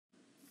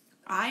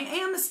I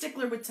am a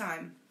stickler with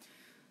time.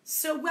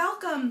 So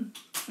welcome.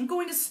 I'm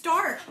going to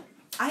start.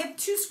 I have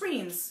two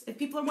screens. If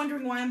people are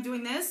wondering why I'm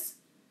doing this,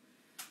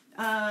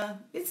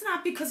 it's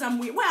not because I'm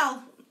weird.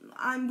 Well,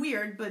 I'm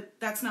weird, but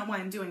that's not why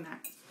I'm doing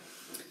that.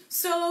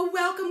 So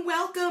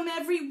welcome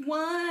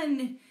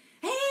everyone.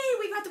 Hey,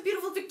 we got the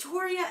beautiful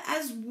Victoria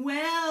as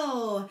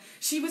well.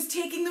 She was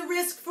taking the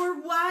risk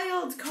for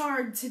wild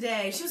card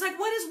today. She was like,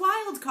 what is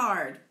wild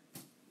card?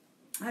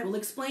 I will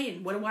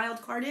explain what a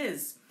wild card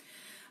is.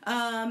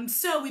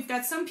 So we've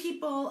got some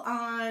people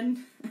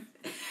on,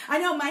 I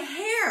know my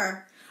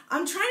hair,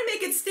 I'm trying to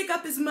make it stick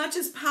up as much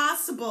as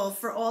possible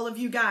for all of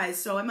you guys.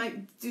 So I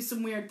might do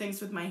some weird things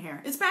with my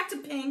hair. It's back to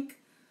pink,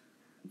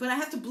 but I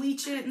have to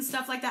bleach it and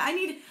stuff like that.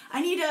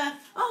 I need a,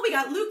 oh, we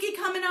got Lukey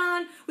coming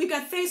on. We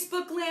got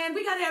Facebook land.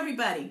 We got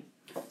everybody.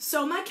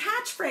 So my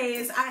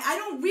catchphrase, I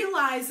don't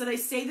realize that I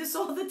say this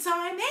all the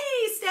time.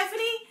 Hey,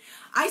 Stephanie.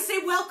 I say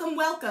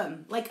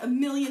welcome like a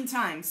million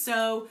times.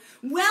 So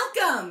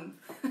welcome.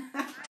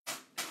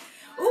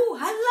 Ooh,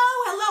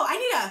 hello.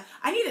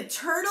 I need a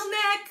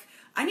turtleneck.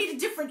 I need a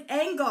different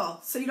angle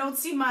so you don't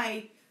see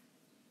my,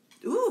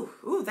 ooh,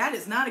 that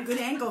is not a good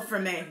angle for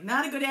me.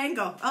 Not a good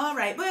angle. All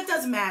right, but it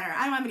doesn't matter.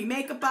 I don't have any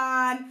makeup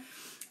on.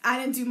 I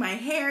didn't do my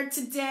hair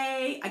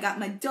today. I got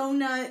my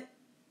donut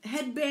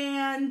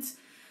headband.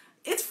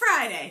 It's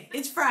Friday.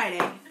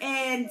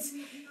 And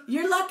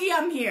you're lucky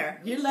I'm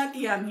here.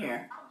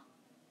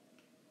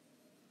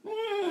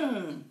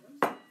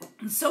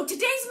 So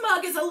today's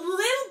mug is a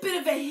little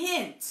bit of a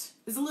hint.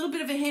 There's a little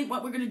bit of a hint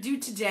what we're going to do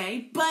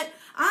today. But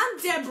I'm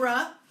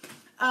Deborah.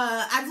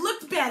 I've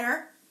looked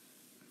better.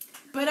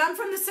 But I'm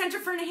from the Center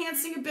for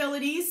Enhancing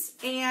Abilities.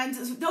 And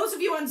those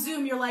of you on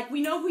Zoom, you're like,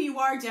 we know who you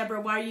are,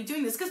 Deborah. Why are you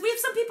doing this? Because we have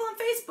some people on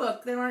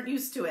Facebook that aren't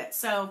used to it.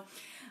 So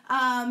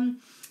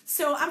I'm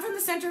from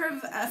the Center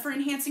for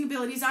Enhancing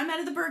Abilities. I'm out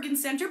of the Bergen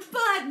Center,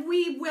 but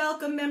we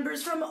welcome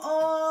members from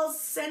all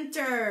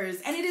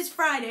centers. And it is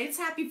Friday. It's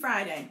Happy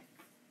Friday.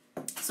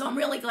 So I'm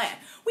really glad.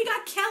 We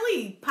got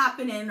Kelly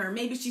popping in, or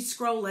maybe she's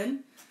scrolling.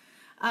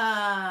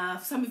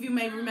 Some of you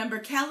may remember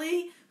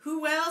Kelly.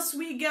 Who else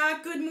we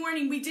got? Good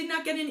morning. We did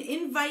not get an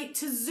invite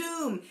to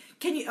Zoom.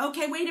 Can you,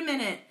 okay, wait a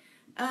minute.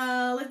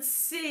 Let's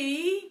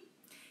see.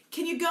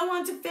 Can you go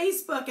onto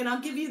Facebook and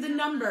I'll give you the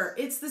number.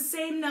 It's the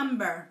same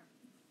number.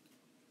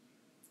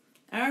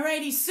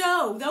 Alrighty,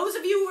 so those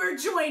of you who are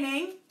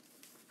joining,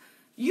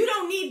 you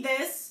don't need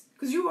this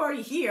because you're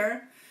already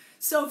here.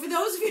 So for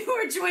those of you who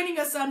are joining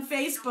us on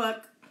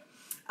Facebook,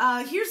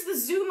 here's the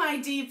Zoom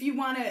ID if you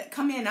want to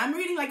come in. I'm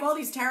reading like all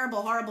these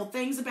terrible, horrible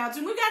things about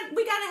Zoom. We got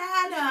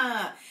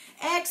Hannah.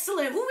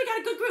 Excellent. Ooh, we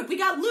got a good group. We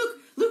got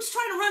Luke. Luke's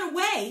trying to run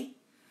away.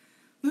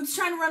 Luke's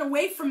trying to run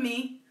away from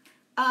me.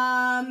 But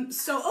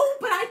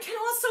I can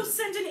also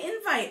send an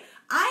invite.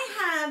 I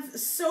have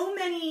so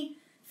many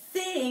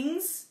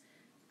things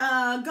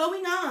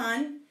going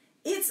on.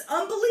 It's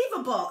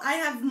unbelievable. I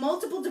have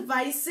multiple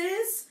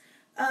devices.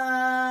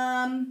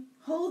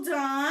 Hold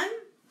on.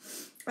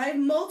 I have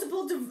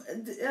multiple,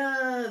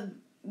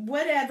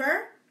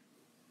 whatever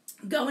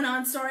going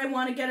on. Sorry, I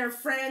want to get our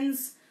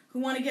friends who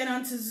want to get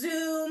onto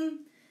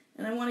Zoom,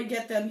 and I want to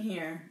get them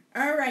here.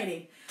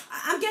 Alrighty.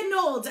 I'm getting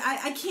old.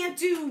 I can't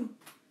do,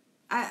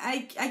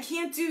 I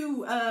can't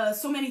do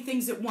so many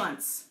things at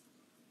once.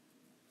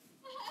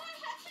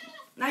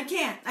 I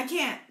can't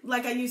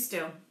like I used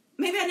to.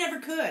 Maybe I never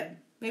could.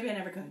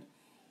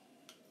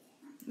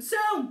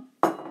 So,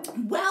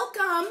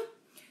 welcome.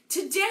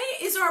 Today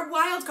is our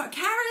wild card.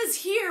 Kara's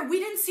here. We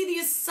didn't see the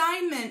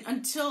assignment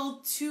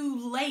until too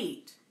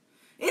late.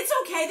 It's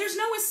okay. There's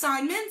no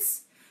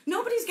assignments.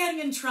 Nobody's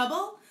getting in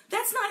trouble.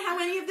 That's not how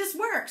any of this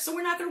works, so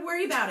we're not going to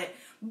worry about it.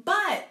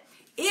 But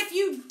if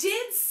you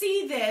did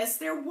see this,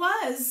 there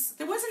was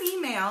an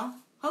email.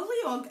 Hopefully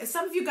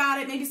some of you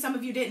got it. Maybe some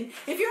of you didn't.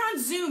 If you're on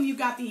Zoom, you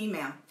got the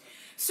email.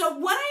 So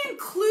what I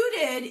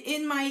included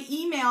in my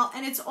email,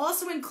 and it's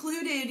also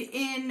included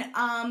in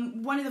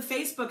one of the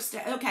Facebook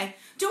okay,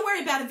 don't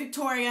worry about it,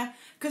 Victoria,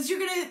 because you're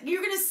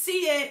gonna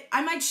see it.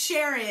 I might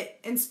share it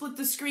and split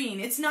the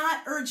screen. It's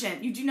not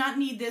urgent. You do not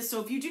need this.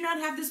 So if you do not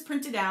have this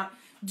printed out,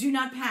 do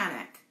not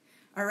panic.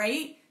 All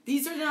right?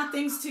 These are not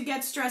things to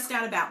get stressed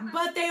out about,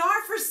 but they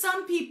are for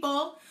some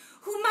people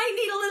who might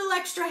need a little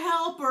extra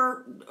help,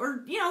 or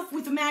you know,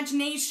 with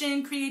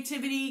imagination,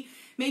 creativity.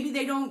 Maybe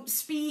they don't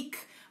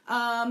speak.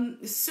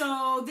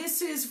 So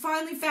this is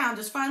finally found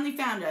us.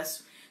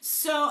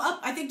 So,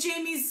 I think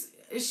is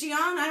she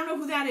on? I don't know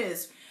who that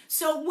is.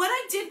 So what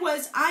I did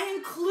was I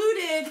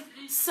included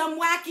some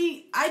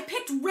I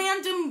picked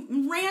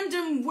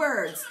random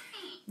words.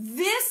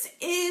 This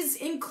is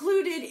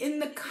included in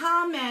the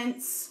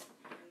comments,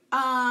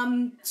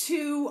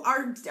 to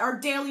our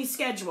daily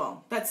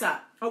schedule that's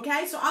up.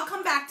 Okay, so I'll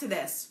come back to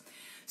this.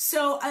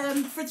 So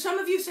for some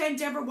of you saying,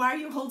 Deborah, why are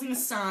you holding a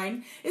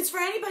sign? It's for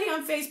anybody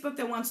on Facebook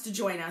that wants to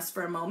join us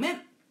for a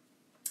moment.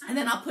 And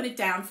then I'll put it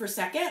down for a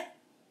second.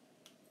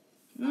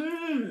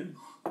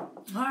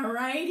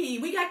 Alrighty.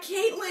 We got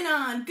Caitlin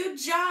on. Good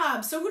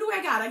job. So who do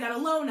I got? I got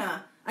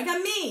Alona. I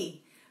got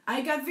me. I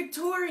got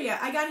Victoria.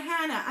 I got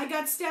Hannah. I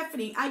got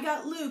Stephanie. I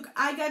got Luke.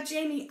 I got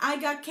Jamie. I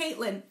got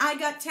Caitlin. I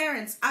got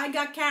Terrence. I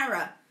got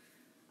Kara.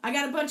 I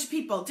got a bunch of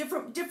people.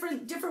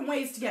 Different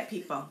ways to get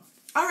people.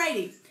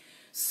 Alrighty.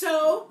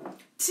 So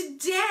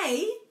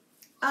today,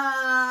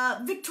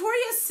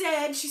 Victoria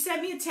said, she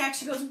sent me a text.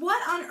 She goes,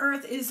 what on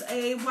earth is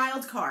a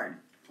wild card?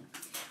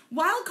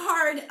 Wild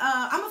card,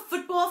 I'm a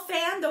football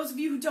fan. Those of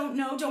you who don't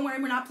know, don't worry,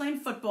 we're not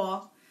playing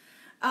football.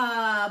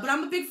 But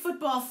I'm a big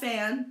football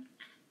fan.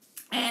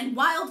 And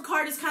wild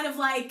card is kind of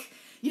like,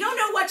 you don't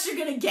know what you're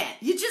going to get.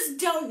 You just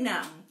don't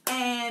know.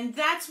 And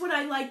that's what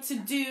I like to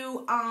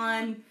do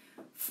on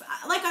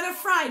a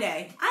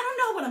Friday. I don't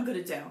know what I'm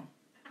going to do.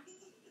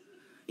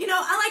 You know,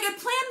 I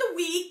plan the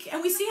week,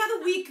 and we see how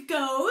the week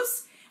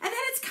goes. And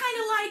then it's kind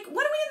of like,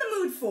 what are we in the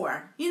mood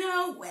for? You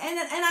know,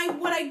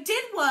 what I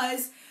did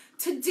was,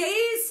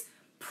 today's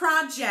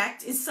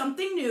project is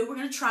something new. We're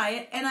going to try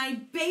it. And I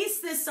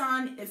base this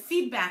on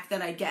feedback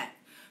that I get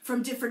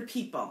from different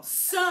people.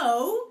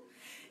 So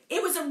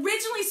it was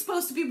originally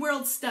supposed to be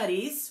World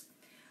Studies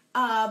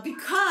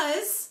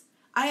because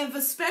I have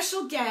a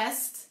special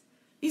guest.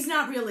 He's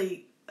not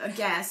really a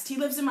guest. He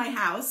lives in my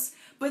house.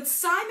 But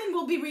Simon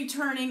will be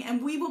returning,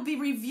 and we will be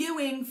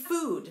reviewing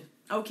food.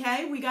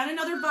 Okay? We got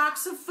another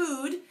box of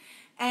food,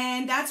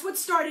 and that's what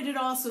started it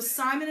all. So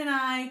Simon and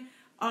I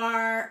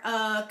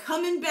are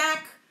coming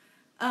back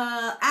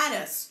at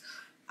us.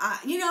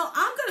 You know,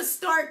 I'm going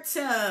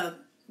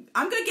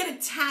to get a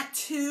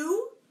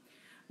tattoo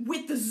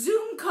with the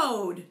Zoom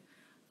code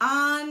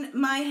on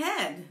my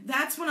head.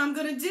 That's what I'm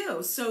going to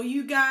do. So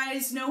you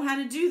guys know how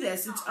to do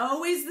this. It's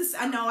always this.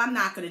 No, I'm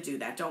not going to do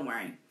that. Don't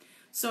worry.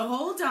 So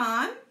hold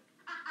on.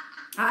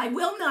 I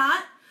will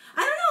not.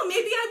 I don't know.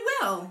 Maybe I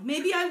will.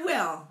 Maybe I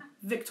will,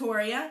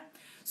 Victoria.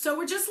 So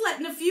we're just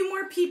letting a few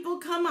more people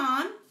come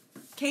on.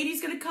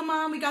 Katie's going to come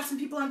on. We got some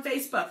people on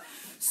Facebook.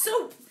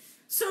 So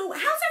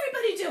how's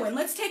everybody doing?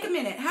 Let's take a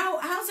minute.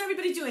 How's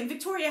everybody doing?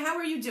 Victoria, how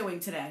are you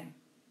doing today?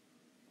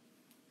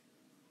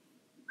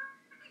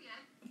 Pretty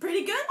good.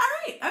 Pretty good?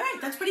 All right.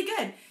 That's pretty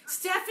good.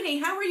 Stephanie,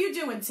 how are you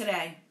doing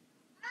today?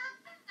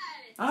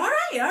 All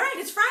right.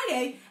 It's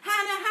Friday.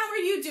 Hannah, how are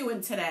you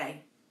doing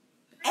today?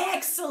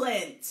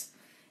 Excellent.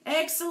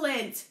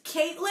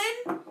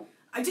 Caitlin,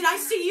 did I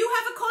see you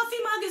have a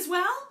coffee mug as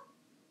well?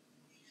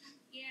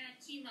 Yeah,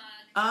 tea mug.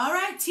 All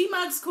right, tea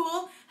mug's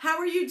cool. How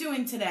are you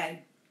doing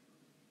today?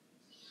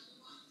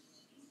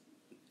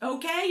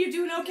 Okay, you're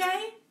doing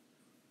okay?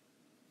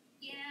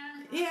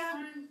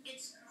 Yeah.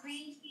 It's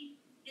green tea.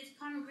 It's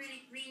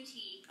pomegranate green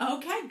tea.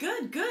 Okay,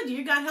 good.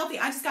 You got healthy.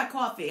 I just got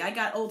coffee. I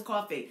got old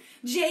coffee.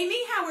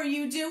 Jamie, how are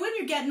you doing?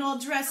 You're getting all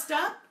dressed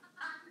up?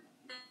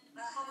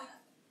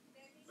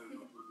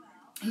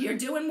 You're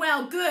doing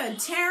well. Good.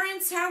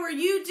 Terrence, how are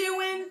you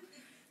doing?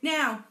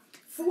 Now,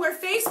 for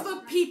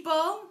Facebook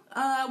people,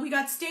 we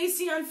got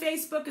Stacy on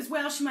Facebook as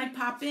well. She might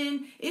pop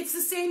in. It's the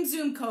same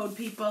Zoom code,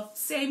 people.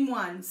 Same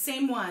one.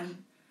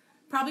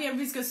 Probably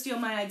everybody's going to steal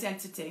my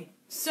identity.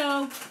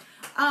 So,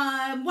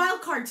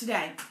 wild card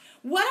today.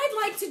 What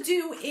I'd like to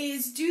do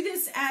is do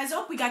this as,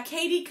 we got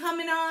Katie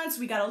coming on.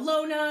 So we got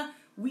Alona.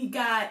 We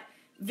got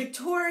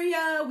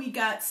Victoria. We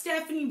got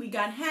Stephanie. We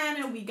got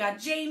Hannah. We got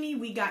Jamie.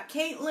 We got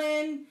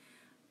Caitlin.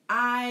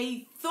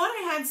 I thought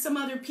I had some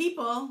other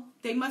people.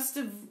 They must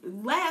have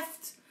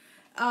left.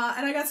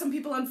 And I got some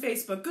people on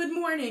Facebook. Good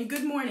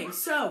morning.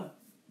 So,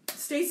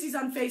 Stacy's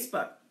on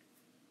Facebook.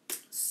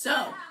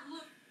 So,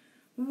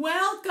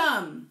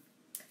 welcome.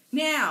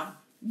 Now,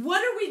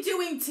 what are we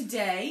doing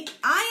today?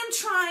 I am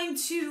trying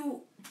to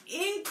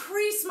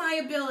increase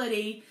my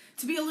ability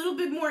to be a little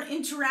bit more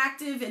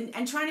interactive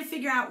and trying to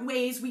figure out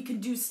ways we can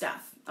do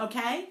stuff,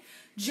 okay?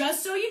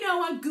 Just so you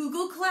know, on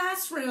Google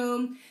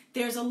Classroom,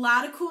 there's a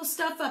lot of cool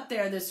stuff up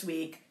there this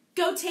week.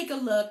 Go take a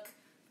look.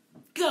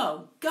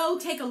 Go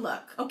take a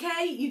look,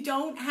 okay? You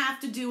don't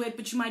have to do it,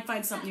 but you might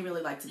find something you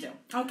really like to do,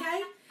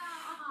 okay?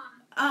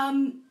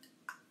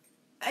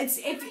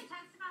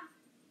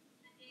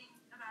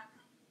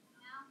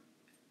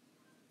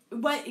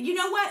 But you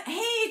know what?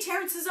 Hey,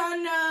 Terrence is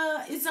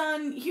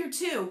on here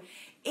too.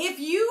 If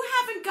you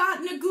haven't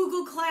gotten a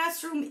Google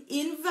Classroom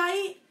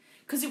invite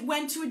because it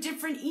went to a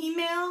different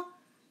email,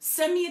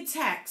 send me a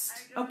text.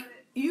 Okay,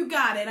 you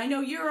got it. I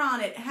know you're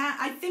on it.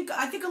 I think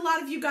a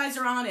lot of you guys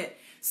are on it.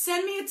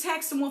 Send me a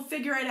text and we'll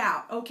figure it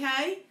out.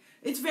 Okay?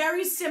 It's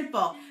very simple.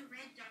 I never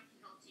read Don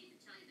Quixote,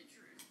 to tell you the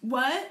truth.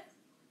 What?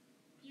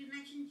 You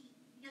mentioned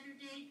the other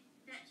day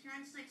that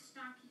Terrence likes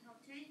Don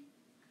Quixote.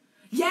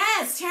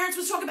 Yes, Terrence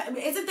was talking about.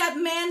 Isn't that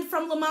man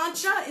from La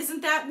Mancha?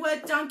 Isn't that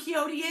what Don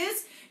Quixote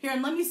is? Here,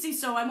 and let me see.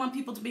 So I want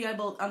people to be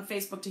able on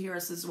Facebook to hear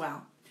us as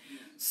well.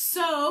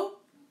 So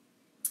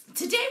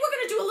today we're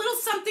going to do a little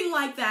something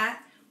like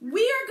that.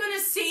 We are going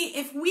to see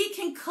if we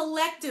can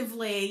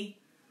collectively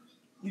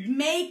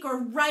make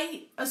or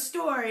write a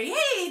story.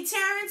 Hey,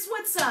 Terrence,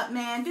 what's up,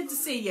 man? Good to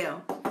see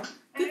you.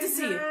 Good to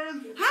see you.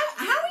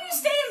 How are you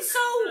staying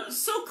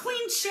so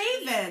clean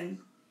shaven?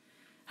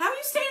 How are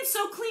you staying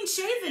so clean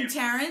shaven,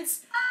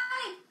 Terrence?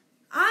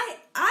 I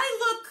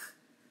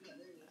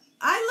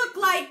look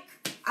like,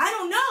 I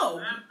don't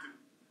know.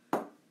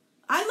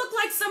 I look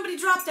like somebody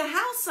dropped a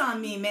house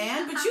on me,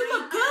 man, but you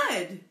look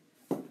good.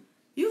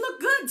 You look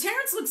good.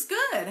 Terrence looks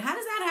good. How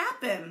does that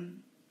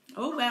happen?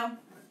 Oh, well.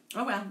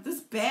 Oh, well. This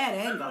is bad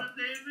angle.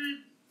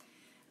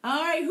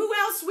 All right, who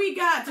else we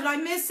got? Did I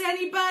miss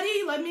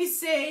anybody? Let me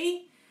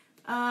see.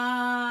 No.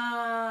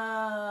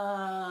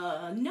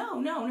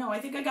 I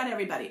think I got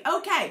everybody.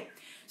 Okay,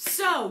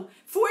 so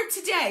for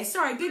today,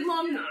 sorry, big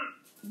long,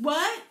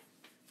 what?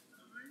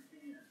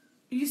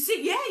 You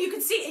see, yeah, you can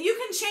see, you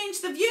can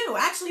change the view.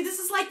 Actually, this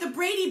is like the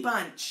Brady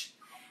Bunch.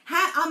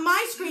 On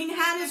my screen,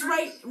 Hannah's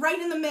right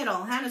in the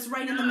middle. Hannah's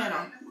right in the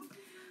middle.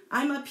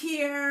 I'm up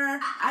here.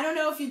 I don't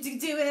know if you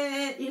do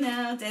it, you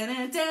know.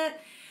 Yeah,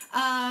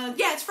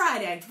 it's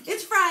Friday.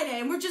 It's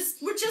Friday, and we're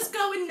just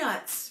going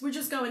nuts. We're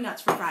just going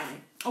nuts for Friday.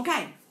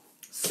 Okay,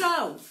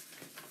 so if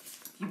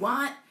you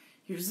want,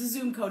 here's the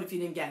Zoom code if you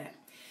didn't get it.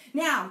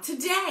 Now,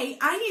 today,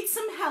 I need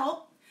some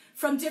help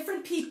from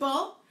different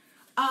people.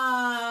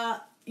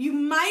 You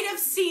might have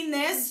seen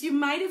this. You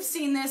might have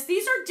seen this.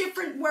 These are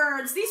different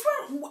words. These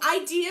were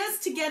ideas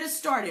to get us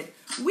started.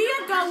 We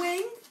are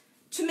going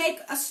to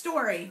make a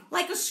story,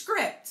 like a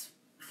script.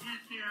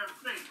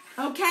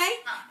 Okay?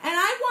 And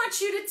I want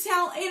you to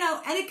tell, you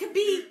know, and it could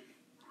be,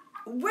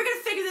 we're going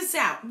to figure this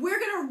out. We're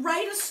going to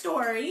write a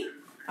story.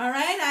 All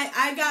right?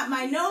 I got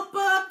my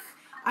notebook.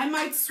 I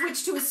might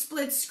switch to a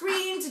split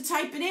screen to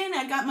type it in.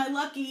 I got my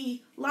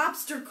lucky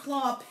lobster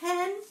claw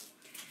pen.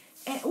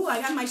 And, oh, I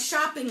got my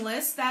shopping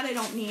list. That I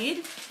don't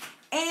need.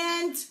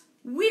 And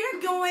we're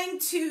going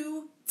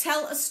to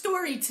tell a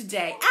story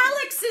today.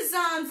 Alex is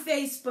on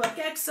Facebook.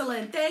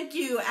 Excellent. Thank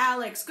you,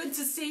 Alex. Good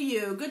to see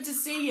you. Good to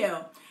see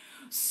you.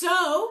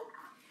 So,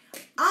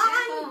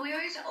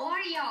 where's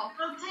Oreo?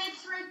 Okay,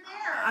 it's right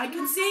there. I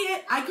can see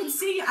it. I can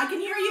see you. I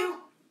can hear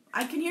you.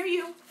 I can hear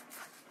you.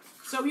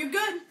 So you're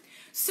good.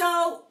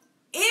 So,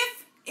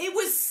 if it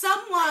was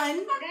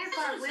someone...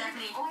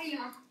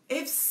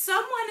 If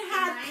someone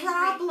had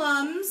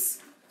problems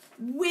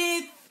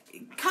with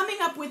coming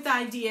up with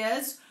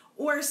ideas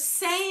or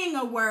saying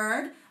a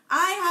word,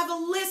 I have a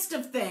list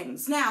of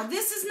things. Now,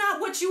 this is not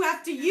what you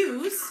have to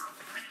use,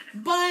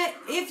 but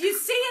if you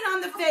see it on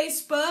the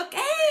Facebook,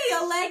 hey,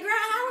 Allegra,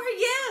 how are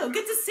you?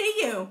 Good to see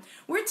you.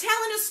 We're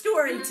telling a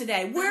story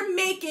today. We're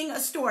making a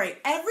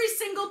story. Every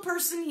single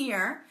person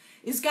here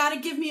has got to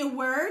give me a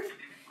word,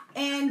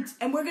 and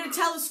we're going to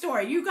tell a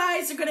story. You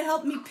guys are going to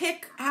help me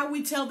pick how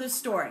we tell this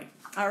story.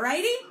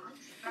 Alrighty?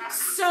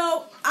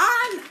 So,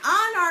 on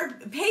our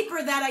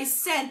paper that I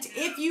sent,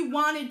 if you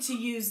wanted to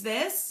use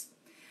this,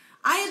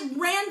 I had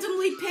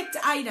randomly picked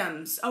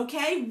items,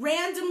 okay?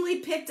 Randomly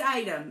picked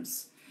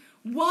items.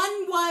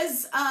 One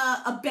was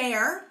a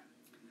bear,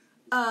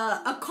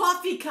 a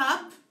coffee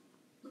cup,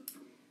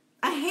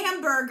 a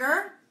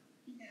hamburger,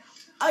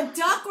 a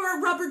duck or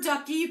a rubber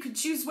ducky. You could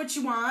choose what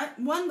you want.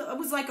 One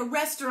was like a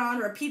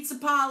restaurant or a pizza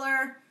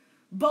parlor,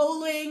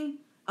 bowling,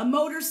 a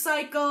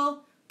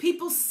motorcycle,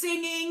 people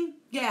singing.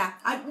 Yeah,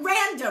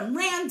 random.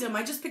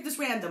 I just picked this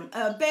random.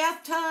 A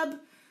bathtub,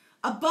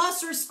 a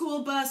bus or a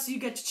school bus. You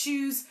get to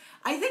choose.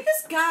 I think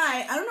this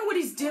guy, I don't know what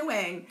he's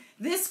doing.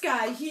 This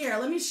guy here,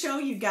 let me show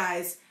you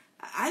guys.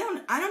 I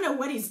don't know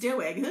what he's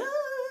doing.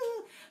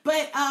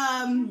 But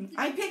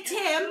I picked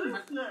him.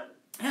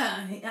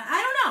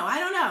 I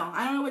don't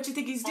know what you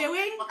think he's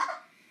doing.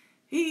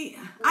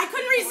 I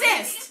couldn't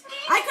resist.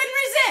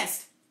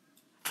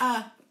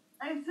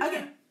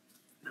 Okay.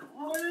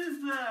 What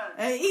is that?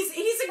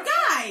 He's a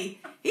guy.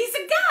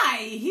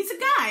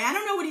 I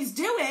don't know what he's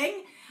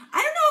doing.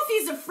 I don't know if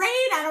he's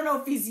afraid. I don't know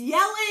if he's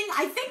yelling.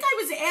 I think I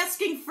was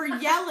asking for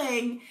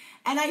yelling,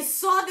 and I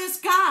saw this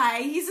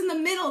guy. He's in the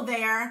middle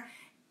there,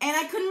 and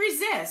I couldn't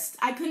resist.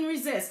 I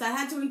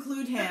had to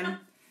include him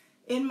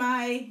in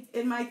my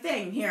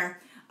thing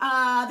here.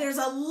 There's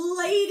a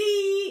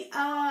lady.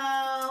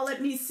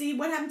 Let me see.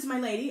 What happened to my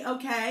lady?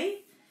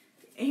 Okay.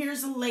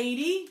 Here's a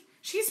lady.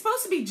 She's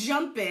supposed to be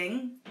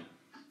jumping.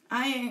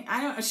 I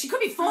don't. She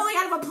could be falling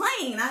out of a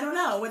plane. I don't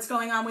know what's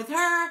going on with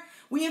her.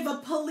 We have a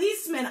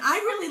policeman. I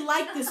really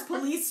like this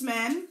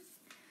policeman.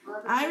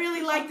 I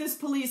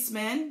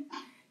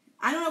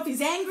don't know if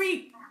he's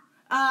angry.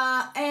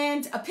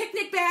 And a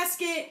picnic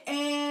basket.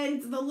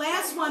 And the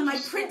last one, my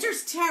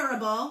printer's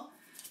terrible.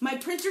 My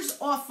printer's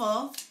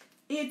awful.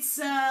 It's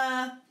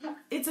a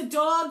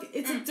dog.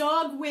 It's a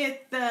dog with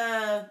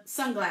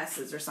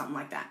sunglasses or something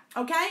like that.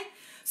 Okay?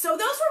 So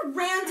those were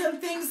random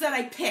things that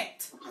I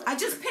picked. I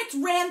just picked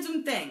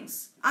random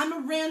things. I'm a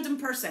random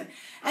person.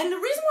 And the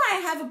reason why I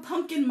have a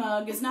pumpkin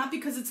mug is not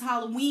because it's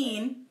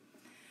Halloween,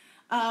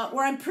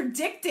 or I'm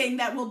predicting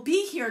that we'll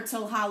be here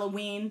till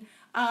Halloween.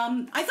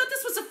 I thought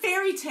this was a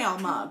fairy tale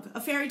mug.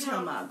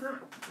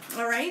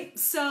 All right?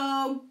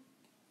 So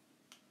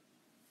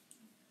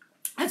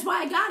that's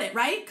why I got it,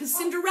 right? Because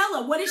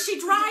Cinderella, what does she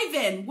drive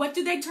in? What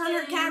do they turn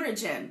her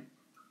carriage in?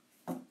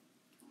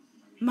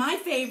 My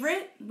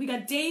favorite. We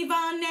got Dave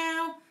on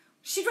now.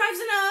 She drives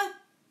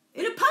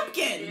in a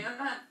pumpkin.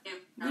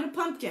 In a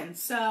pumpkin.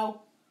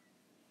 So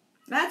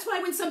that's why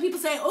when some people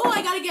say, "Oh,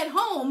 I got to get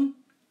home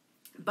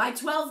by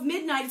 12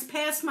 midnight, it's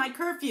past my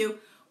curfew,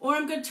 or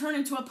I'm going to turn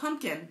into a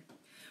pumpkin."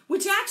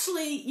 Which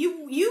actually,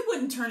 you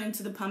wouldn't turn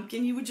into the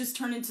pumpkin. You would just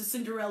turn into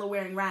Cinderella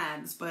wearing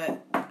rags.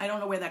 But I don't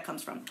know where that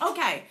comes from.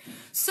 Okay,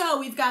 so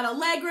we've got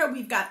Allegra.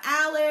 We've got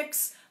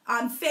Alex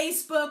on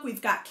Facebook.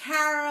 We've got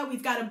Kara.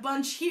 We've got a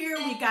bunch here.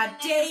 We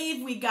got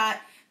Dave. We got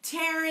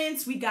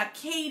Terrence. We got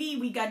Katie.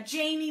 We got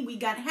Jamie. We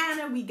got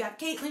Hannah. We got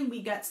Caitlin.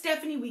 We got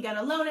Stephanie. We got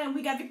Alona. And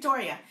we got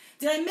Victoria.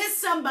 Did I miss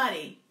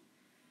somebody?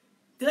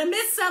 Did I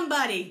miss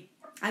somebody?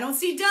 I don't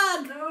see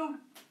Doug. No.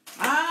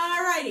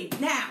 Alrighty,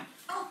 now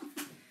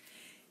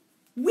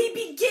we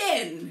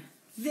begin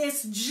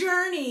this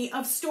journey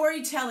of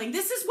storytelling.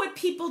 This is what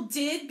people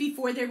did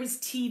before there was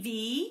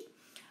TV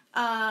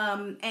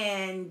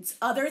and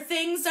other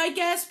things, I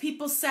guess.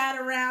 People sat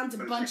around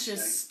a bunch of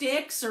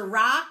sticks or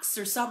rocks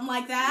or something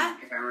like that.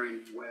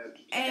 Karen Webb,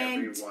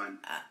 And everyone.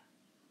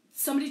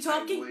 Somebody I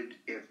talking? would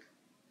if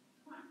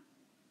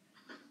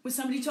Was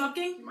somebody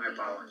talking? my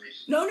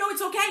apologies. No,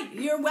 it's okay.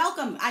 You're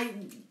welcome. I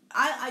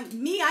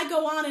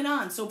go on and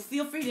on, so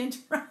feel free to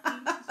interrupt.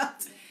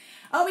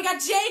 Oh, we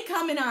got Jay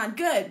coming on.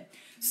 Good.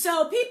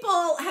 So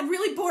people had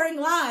really boring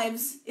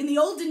lives in the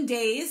olden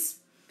days.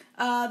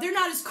 They're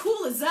not as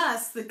cool as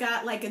us that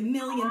got like a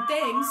million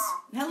things.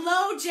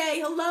 Hello, Jay.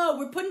 Hello.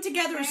 We're putting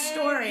together a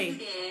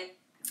story.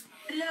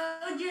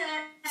 Hello,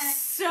 Jay.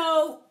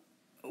 So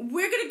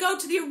we're going to go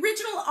to the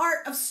original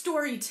art of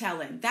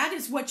storytelling. That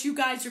is what you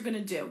guys are going to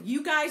do.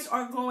 You guys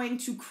are going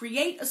to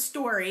create a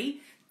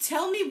story.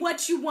 Tell me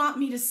what you want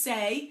me to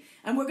say,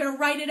 and we're going to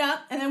write it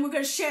up, and then we're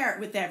going to share it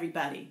with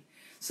everybody.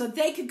 So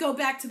they could go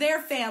back to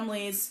their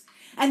families,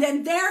 and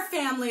then their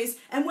families,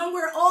 and when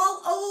we're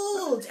all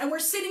old, and we're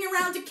sitting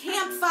around a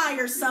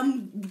campfire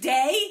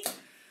someday,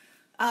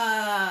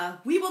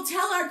 we will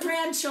tell our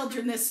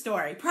grandchildren this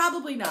story.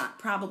 Probably not.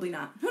 Probably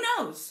not. Who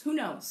knows? Who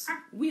knows?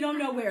 We don't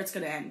know where it's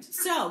going to end.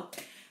 So,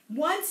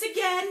 once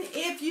again,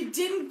 if you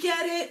didn't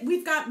get it,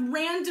 we've got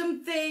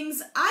random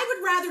things. I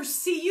would rather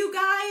see you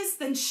guys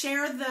than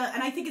share and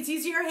I think it's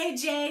easier. Hey,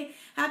 Jay,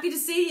 happy to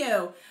see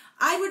you.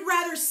 I would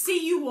rather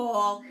see you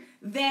all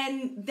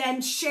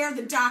than share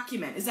the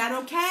document. Is that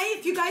okay?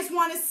 If you guys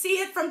want to see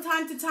it from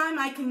time to time,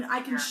 I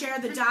can share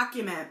the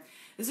document.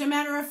 As a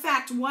matter of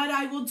fact, what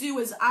I will do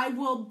is I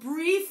will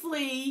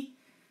briefly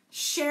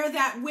share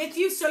that with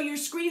you, so your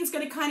screen's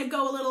going to kind of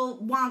go a little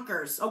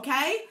wonkers,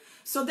 okay?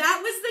 So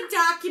that was the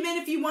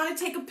document. If you want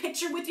to take a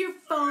picture with your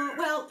phone,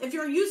 well, if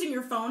you're using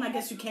your phone, I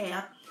guess you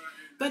can't.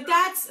 But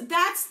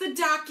that's the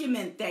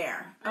document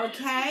there,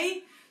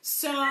 okay?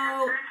 So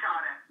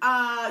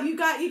you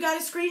got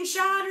a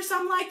screenshot or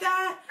something like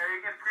that?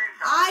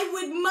 I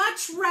would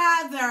much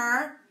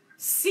rather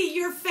see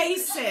your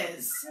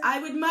faces. I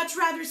would much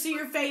rather see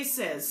your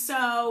faces.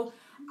 So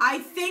I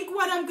think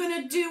what I'm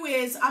going to do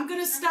is I'm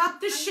going to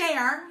stop the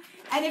share,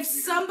 and if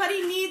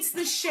somebody needs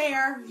the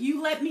share,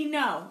 you let me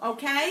know,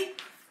 okay?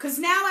 Because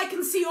now I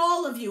can see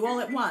all of you all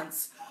at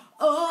once.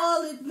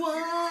 All at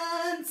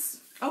once.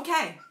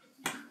 Okay.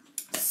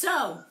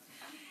 So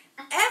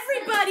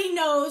everybody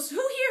knows, who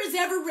here has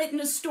ever written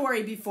a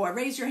story before?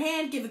 Raise your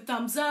hand, give a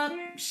thumbs up,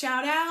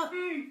 shout out.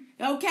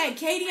 Okay,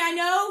 Katie, I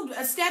know.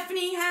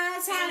 Stephanie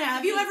has. Hannah,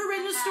 have you ever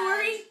written a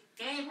story?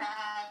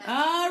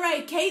 All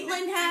right,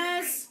 Caitlin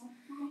has.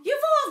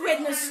 You've all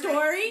written a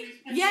story.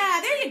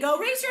 Yeah, there you go.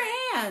 Raise your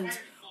hand.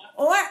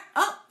 Or,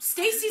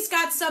 Stacy's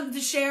got something to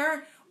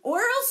share.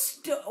 Oral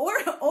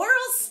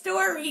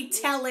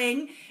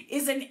storytelling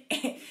is an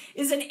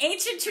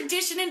ancient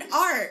tradition in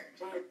art.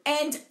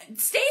 And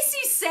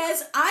Stacy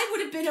says I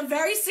would have been a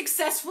very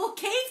successful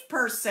cave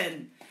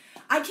person.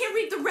 I can't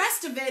read the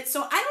rest of it,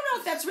 so I don't know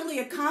if that's really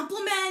a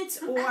compliment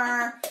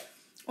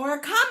or a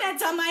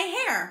comment on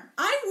my hair.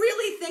 I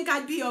really think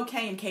I'd be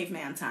okay in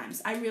caveman times.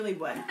 I really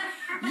would.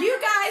 You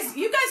guys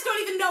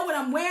don't even know what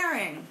I'm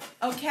wearing,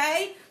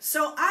 okay?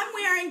 So I'm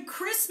wearing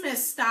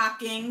Christmas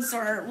stockings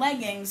or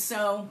leggings,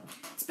 so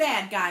it's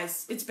bad,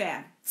 guys. It's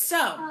bad.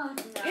 So,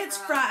 it's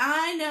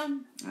I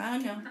know.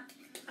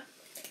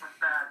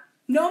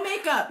 No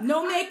makeup,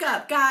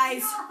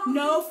 guys.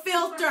 No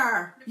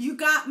filter. You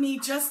got me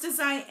just as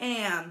I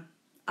am.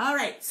 All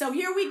right, so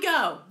here we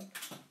go.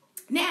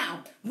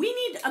 Now, we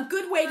need a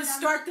good way to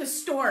start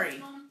this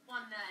story.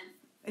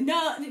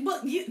 No,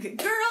 well,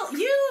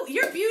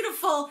 you're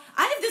beautiful.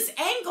 I have this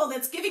angle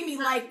that's giving me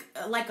like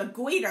a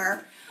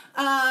goiter.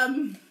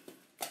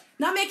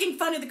 Not making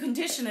fun of the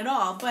condition at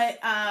all, but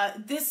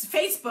this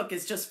Facebook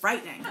is just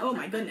frightening. Oh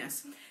my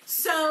goodness.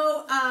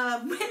 So,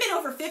 women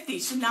over 50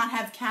 should not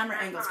have camera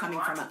angles coming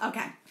from it.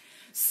 Okay.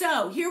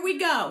 So, here we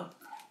go.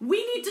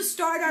 We need to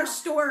start our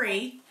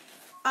story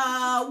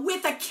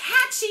with a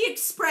catchy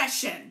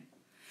expression.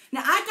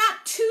 Now, I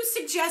got 2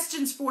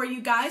 suggestions for you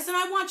guys, and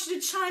I want you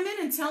to chime in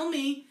and tell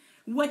me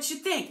what you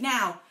think.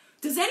 Now,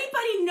 does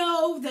anybody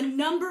know the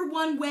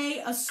 #1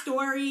 way a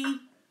story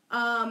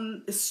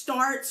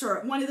starts, or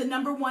one of the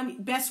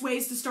 #1 best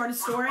ways to start a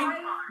story?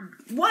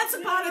 Once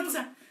upon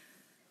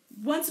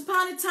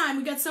a time,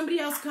 we got somebody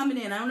else coming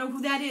in. I don't know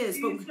who that is,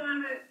 but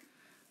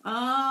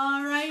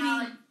all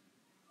righty.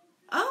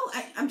 Oh,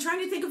 I'm trying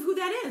to think of who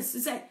that is.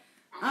 Is that?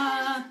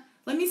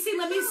 Let me see.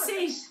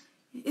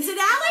 Is it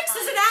Alex?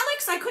 Is it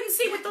Alex? I couldn't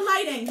see with the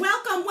lighting.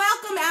 Welcome,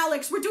 welcome,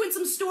 Alex. We're doing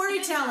some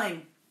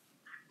storytelling.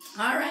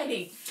 All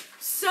righty.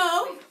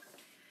 So,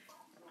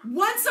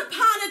 once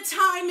upon a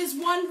time is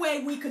one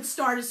way we could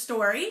start a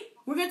story.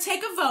 We're going to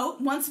take a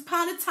vote, once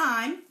upon a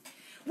time,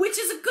 which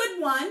is a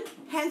good one,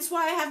 hence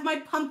why I have my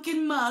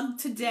pumpkin mug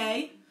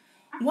today.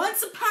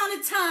 Once upon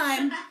a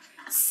time,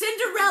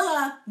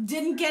 Cinderella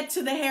didn't get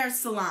to the hair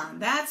salon.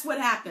 That's what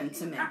happened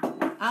to me.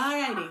 All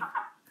righty.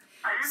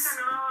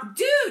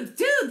 Dude,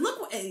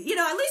 look, you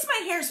know, at least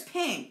my hair's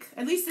pink.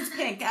 At least it's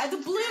pink. The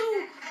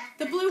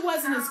blue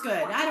wasn't as good.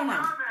 I don't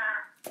know.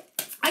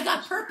 I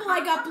got purple,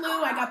 I got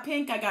blue, I got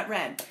pink, I got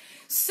red.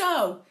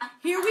 So,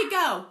 here we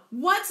go.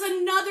 What's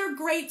another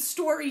great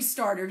story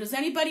starter? Does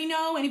anybody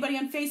know? Anybody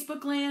on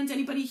Facebook land?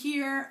 Anybody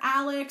here?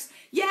 Alex?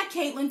 Yeah,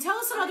 Caitlin, tell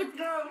us some other...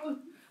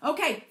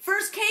 Okay,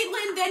 first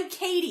Caitlin, then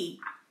Katie.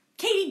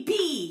 Katie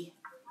B.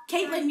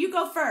 Caitlin, you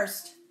go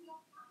first.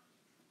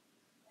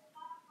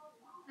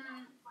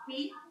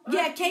 Me?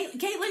 Yeah,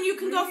 Caitlin, you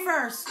can go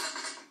first.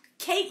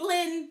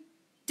 Caitlin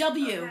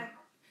W. Okay.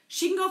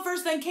 She can go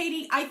first, then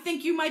Katie. I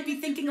think you might be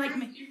thinking like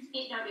me.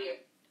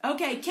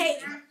 Okay, Kate.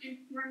 Dark and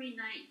stormy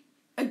night.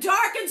 A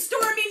dark and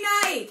stormy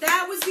night.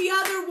 That was the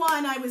other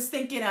one I was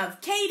thinking of.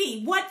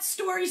 Katie, what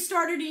story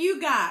starter do you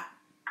got?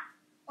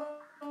 A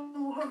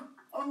long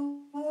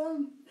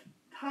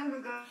time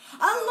ago.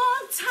 A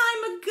long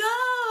time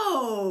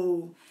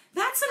ago.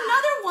 That's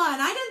another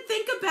one. I didn't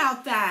think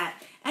about that.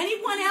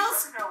 Anyone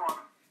else?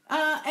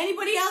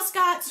 Anybody else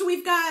got? So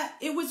we've got,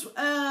 it was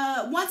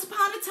Once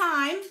Upon a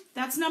Time.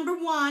 That's number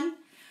one.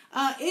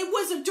 It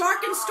was a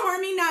dark and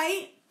stormy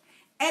night.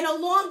 And a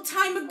long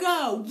time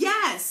ago.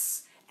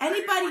 Yes.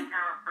 Anybody?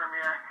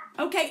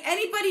 Okay.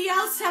 Anybody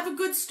else have a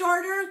good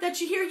starter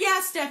that you hear? Yeah,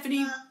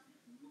 Stephanie. In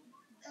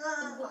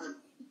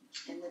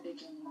the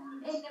beginning.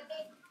 In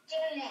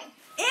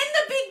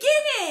the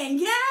beginning.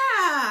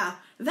 Yeah.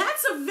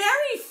 That's a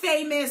very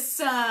famous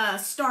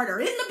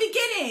starter. In the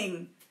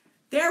beginning.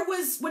 There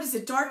was, what is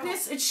it,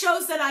 darkness? It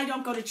shows that I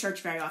don't go to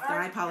church very often.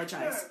 I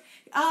apologize.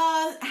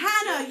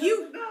 Hannah,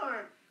 you...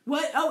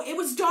 What? Oh, it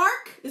was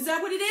dark? Is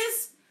that what it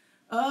is?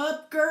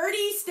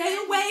 Gertie, stay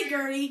away,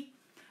 Gertie.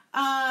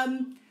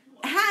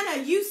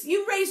 Hannah,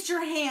 you raised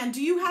your hand.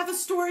 Do you have a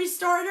story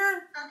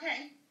starter?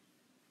 Okay.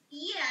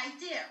 Yeah, I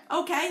do.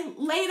 Okay,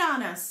 lay it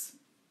on us.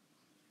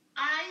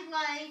 How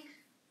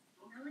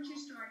would you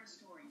start a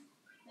story?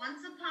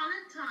 Once upon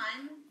a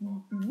time,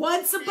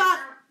 Once upon...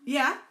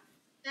 Yeah?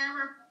 there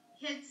were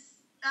kids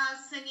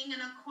singing in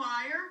a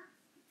choir.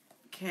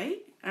 Okay,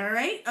 all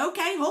right.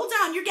 Okay, hold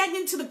on. You're getting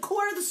into the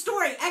core of the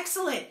story.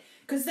 Excellent.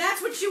 Because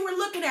that's what you were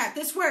looking at.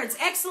 This words.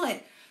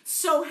 Excellent.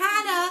 So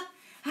Hannah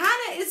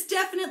is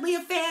definitely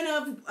a fan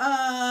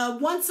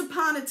of Once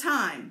Upon a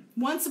Time.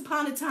 Once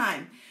Upon a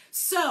Time.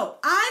 So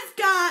I've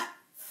got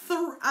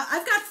four.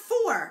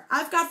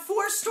 I've got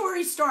four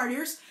story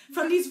starters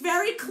from these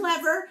very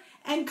clever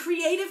and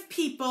creative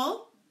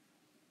people.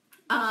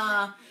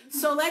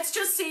 So let's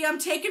just see. I'm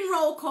taking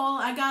roll call.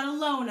 I got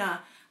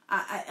Alona.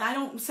 I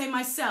don't say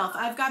myself.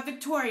 I've got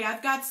Victoria.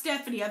 I've got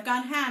Stephanie. I've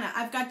got Hannah.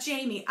 I've got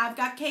Jamie. I've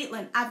got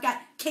Caitlin. I've got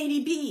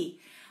Katie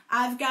B.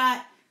 I've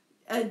got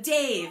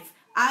Dave.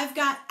 I've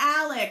got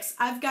Alex.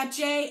 I've got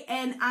Jay.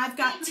 And I've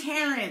got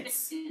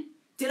Terrence.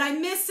 Did I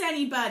miss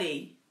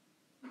anybody?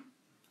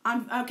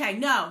 Okay,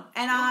 no.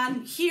 And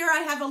on here I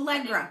have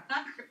Allegra.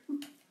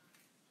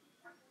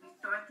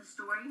 Start the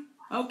story.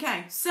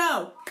 Okay,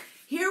 so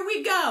here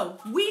we go.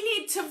 We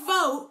need to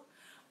vote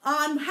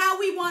on how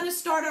we want to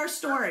start our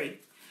story.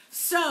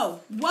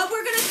 So what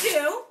we're going to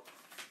do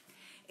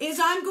is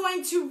I'm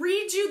going to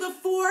read you the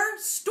four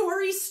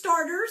story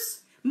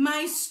starters.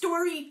 My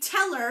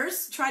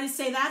storytellers, try to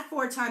say that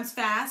 4 times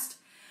fast,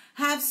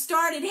 have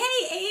started.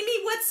 Hey,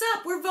 Amy, what's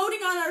up? We're voting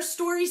on our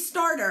story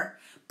starter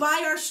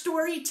by our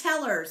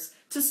storytellers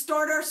to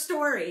start our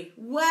story.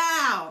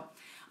 Wow.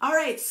 All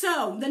right,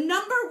 so the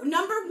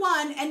number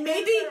one, and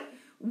maybe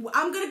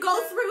I'm going to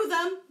go through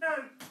them.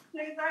 No,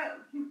 say that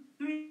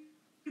 3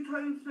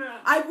 times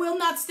fast. I will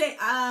not stay.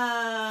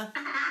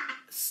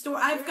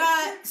 I've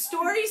got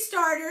story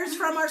starters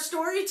from our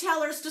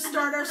storytellers to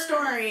start our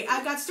story.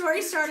 I've got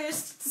story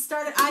starters to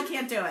start it. I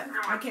can't do it.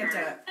 I can't do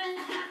it.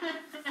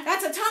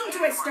 That's a tongue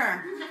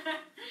twister.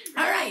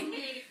 All right.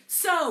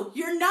 So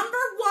your number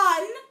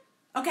one.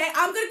 Okay,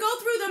 I'm gonna go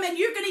through them, and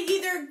you're gonna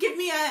either give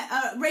me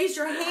a raise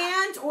your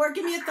hand or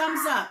give me a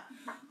thumbs up.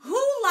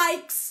 Who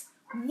likes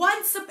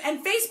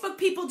and Facebook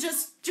people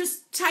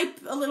just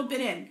type a little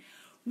bit in.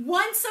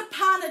 Once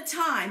Upon a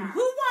Time. Who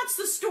wants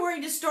the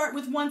story to start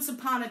with Once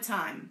Upon a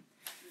Time?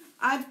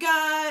 I've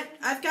got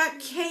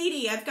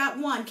Katie. I've got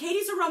one.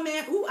 Katie's a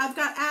romantic. Ooh, I've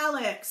got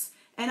Alex.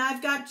 And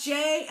I've got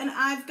Jay. And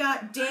I've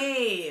got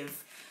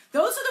Dave.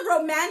 Those are the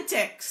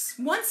romantics.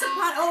 Once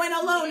upon... Oh, and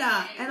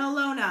Alona. And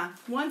Alona.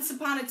 Once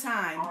Upon a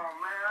Time. Oh,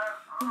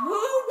 man. Who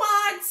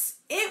wants...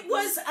 It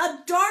was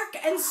a dark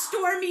and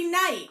stormy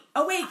night.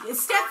 Oh, wait.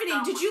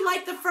 Stephanie, did you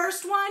like the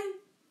first one?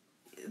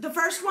 The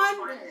first one?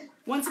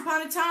 Once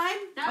Upon a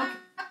Time? That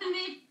was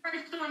the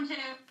first one, too.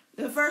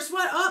 The first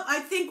one? Oh, I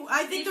think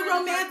the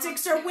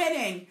romantics are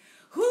winning.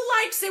 Who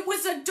likes It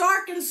Was a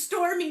Dark and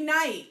Stormy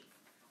Night?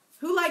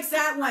 Who likes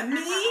that one?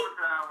 Me?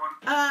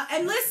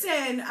 And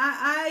listen,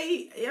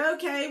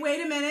 okay,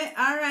 wait a minute.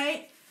 All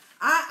right.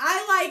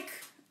 I like,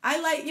 I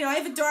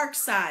have a dark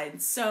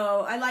side,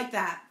 so I like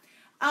that.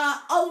 A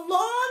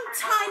Long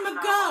Time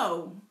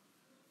Ago.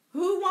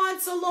 Who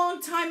wants A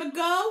Long Time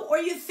Ago? Or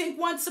you think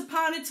Once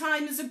Upon a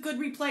Time is a good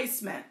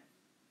replacement?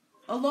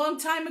 A Long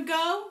Time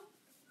Ago?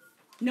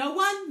 No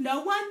one?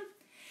 No one?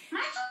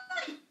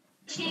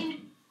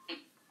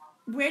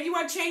 Where do you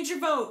want to change your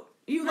vote?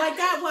 You like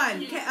that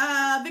one?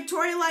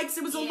 Victoria likes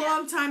It Was a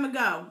Long Time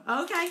Ago.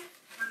 Okay.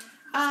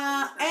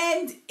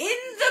 And In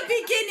the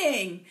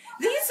Beginning.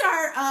 These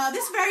are,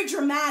 this is very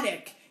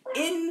dramatic.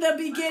 In the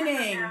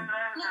Beginning.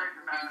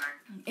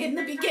 In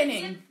the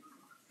Beginning.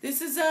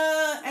 This is,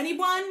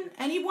 anyone?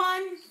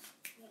 Anyone?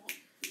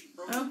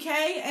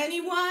 Okay,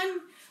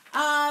 anyone?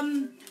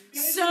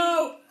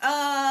 So,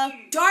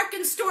 Dark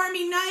and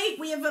Stormy Night,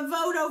 we have a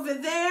vote over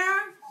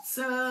there.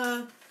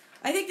 So,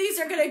 I think these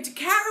are going to,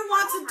 Karen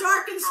wants a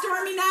Dark and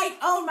Stormy Night.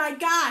 Oh my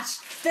gosh,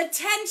 the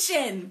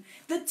tension.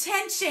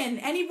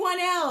 Anyone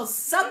else?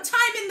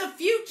 Sometime in the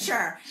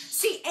future.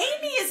 See,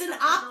 Amy is an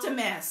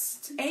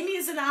optimist. Amy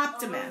is an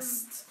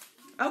optimist.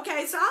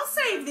 Okay, so I'll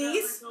save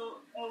these.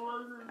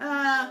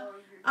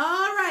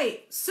 All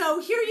right, so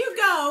here you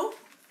go.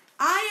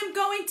 I am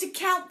going to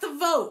count the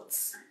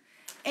votes.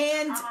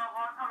 And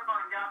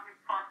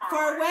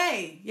far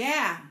away,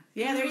 yeah,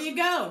 there you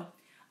go.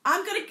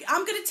 I'm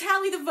gonna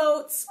tally the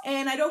votes,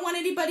 and I don't want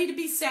anybody to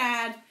be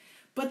sad,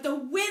 but the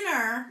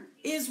winner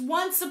is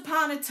Once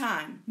Upon a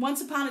Time.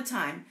 Once Upon a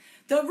Time.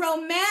 The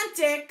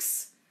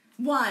romantics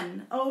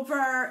won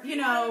over,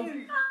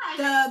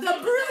 the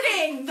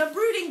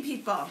brooding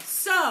people.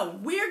 So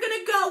we're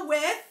gonna go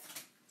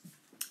with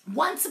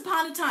Once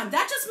Upon a Time.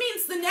 That just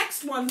means the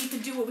next one we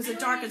could do It Was a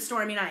Dark and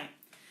Stormy Night,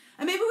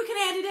 and maybe we can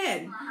add it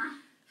in.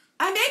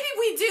 And maybe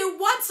we do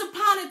Once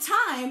Upon a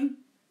Time,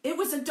 It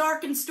Was a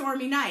Dark and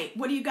Stormy Night.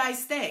 What do you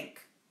guys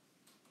think?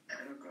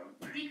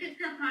 You could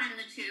combine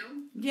the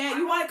two. Yeah,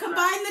 you want to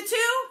combine the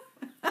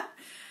two?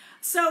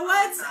 So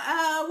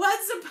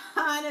Once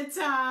Upon a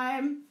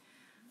Time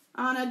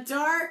on a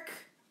Dark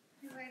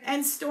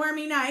and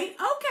Stormy Night.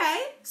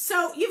 Okay,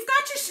 so you've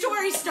got your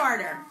story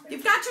starter.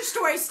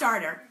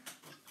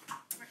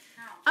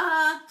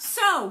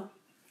 So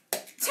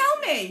tell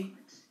me,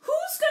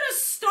 who's going to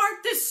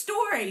start this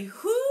story?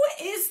 Who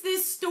is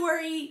this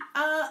story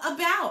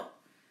about?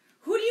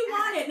 Who do you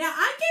want it? Now,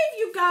 I gave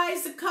you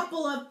guys a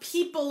couple of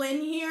people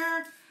in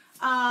here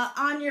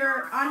on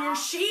your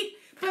sheet,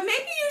 but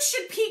maybe you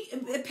should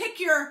pick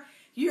your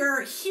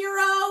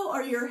hero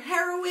or your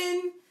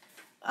heroine.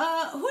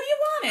 Who do you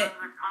want it? There's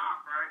a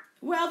cop, right?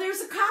 Well,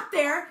 there's a cop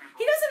there.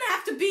 He doesn't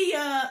have to be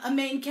a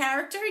main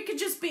character. He could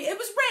just be, it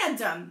was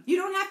random. You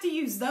don't have to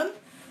use them,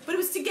 but it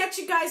was to get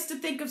you guys to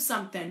think of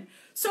something.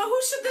 So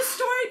who should this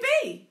story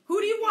be?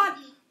 Who do you want?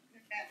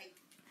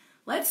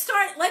 Let's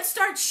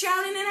start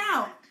shouting it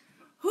out.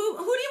 Who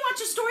do you want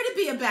your story to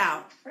be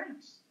about?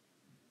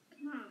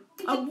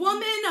 A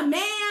woman, a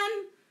man,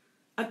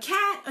 a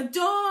cat, a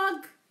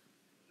dog,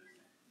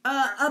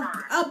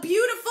 a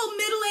beautiful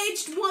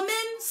middle-aged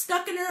woman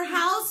stuck in her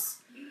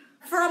house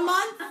for a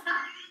month?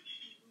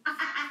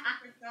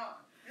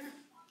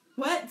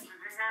 What?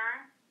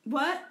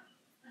 What?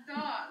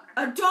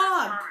 A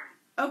dog.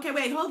 Okay,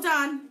 wait, hold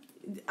on.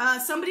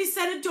 Somebody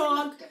said a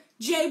dog.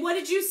 Jay, what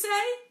did you say?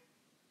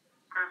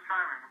 Prince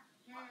Charming.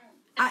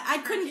 I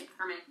couldn't.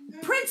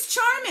 Prince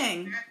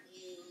Charming.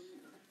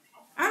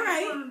 All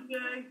right.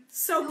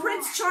 So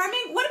Prince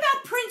Charming. What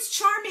about Prince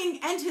Charming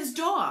and his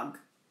dog?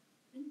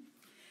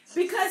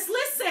 Because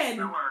listen.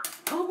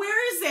 Oh,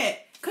 where is it?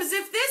 Because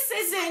if this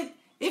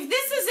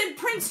isn't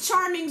Prince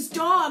Charming's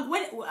dog,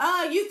 what?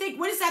 You think?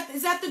 What is that?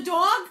 Is that the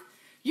dog?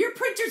 Your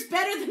printer's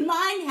better than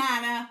mine,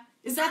 Hannah.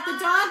 Is that the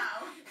dog?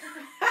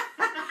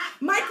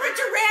 My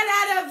printer ran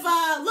out of.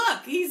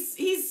 Look, he's.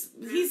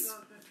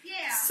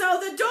 Yeah. So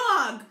the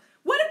dog.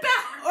 What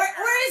about,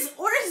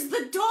 or is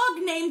the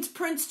dog named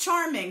Prince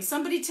Charming?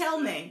 Somebody tell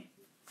me.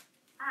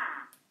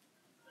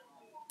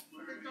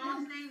 The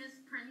dog's name is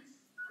Prince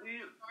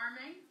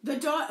Charming. The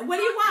dog, what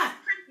do you want?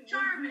 Prince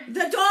Charming.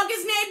 The dog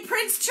is named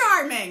Prince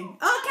Charming.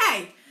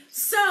 Okay,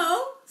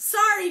 so,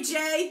 sorry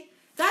Jay,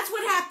 that's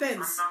what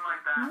happens. Something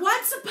like that.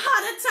 Once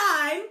upon a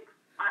time,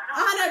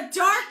 on a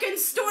dark and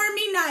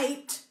stormy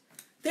night,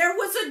 there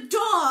was a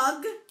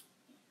dog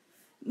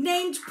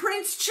named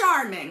Prince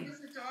Charming. There's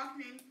a dog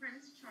named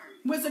Prince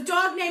Charming. Was a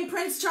dog named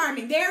Prince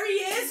Charming. There he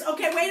is.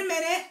 Okay, wait a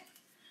minute.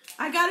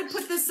 I got to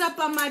put this up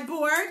on my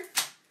board.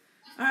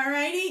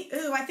 Alrighty.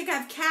 Ooh, I think I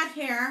have cat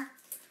hair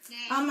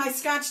on my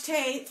Scotch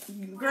tape.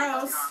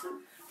 Gross.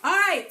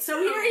 Alright, so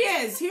here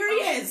he is. Here he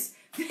is.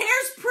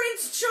 There's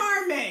Prince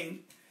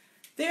Charming.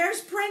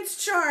 There's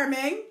Prince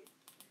Charming.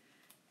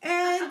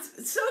 And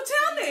so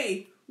tell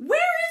me, where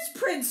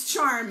is Prince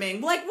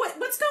Charming? Like,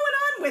 what's going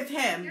on with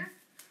him?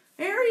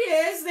 There he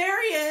is.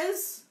 There he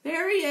is.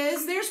 There he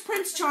is. There's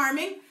Prince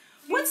Charming.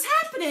 What's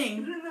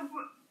happening?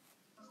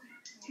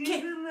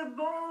 He's in the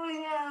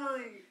bowling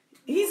alley.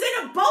 He's in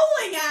a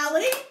bowling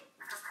alley?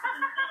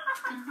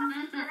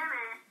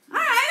 All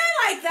right,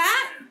 I like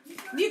that.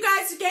 You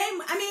guys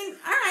game. I mean,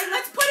 all right,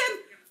 let's put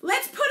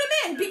him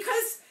in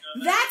because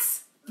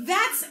that's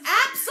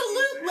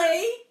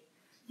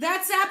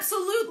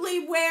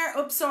absolutely where.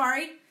 Oops,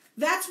 sorry.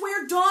 That's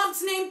where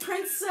dogs named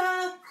Prince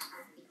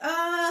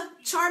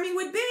Charming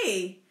would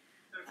be.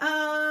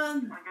 I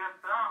guess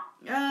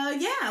so.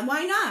 Yeah,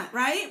 why not,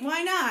 right?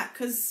 Why not?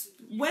 Because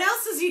what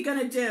else is he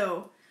gonna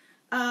do?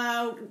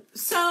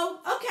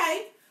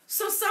 Okay.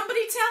 So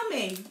somebody tell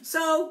me.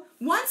 So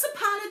once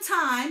upon a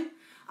time,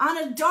 on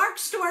a dark,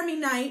 stormy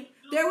night,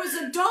 there was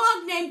a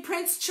dog named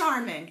Prince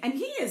Charming, and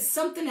he is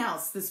something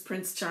else. This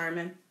Prince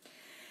Charming.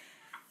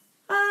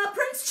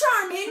 Prince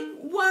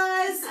Charming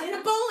was in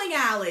a bowling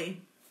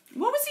alley.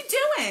 What was he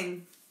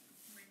doing?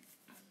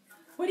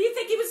 What do you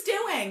think he was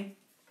doing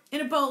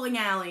in a bowling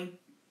alley?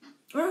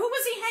 Or who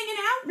was he hanging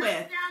out with?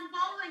 Knocking down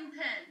bowling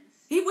pins.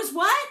 He was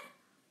what?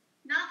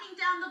 Knocking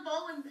down the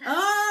bowling pins. All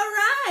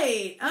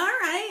right.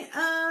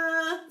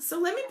 So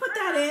let me put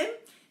that in.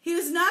 He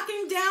was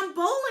knocking down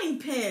bowling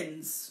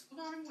pins.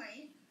 Hold on and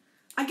wait.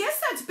 I guess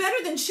that's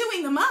better than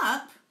chewing them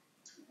up.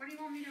 What do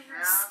you want me to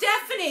write?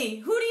 Stephanie,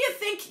 who do you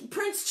think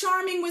Prince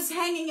Charming was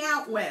hanging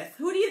out with?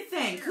 Who do you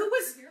think? Who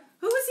was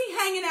he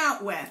hanging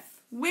out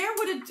with? Where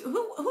would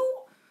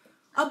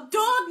a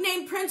dog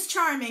named Prince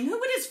Charming? Who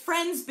would his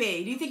friends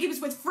be? Do you think he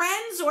was with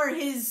friends or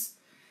his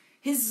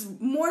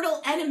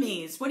mortal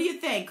enemies? What do you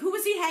think? Who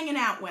was he hanging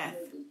out with?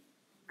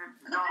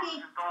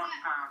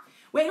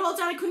 Wait, hold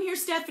on. I couldn't hear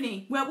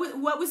Stephanie. What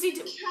was he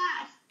doing?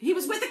 Cat. He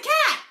was with a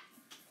cat.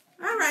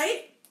 All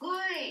right.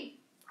 Gordy.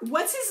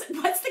 What's the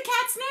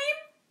cat's name?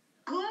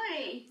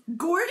 Gordy.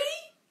 Gordy?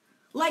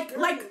 Like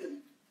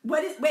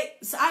what is? Wait.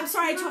 I'm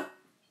sorry.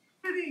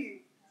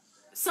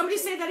 Somebody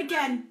say that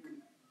again.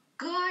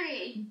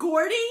 Gordy.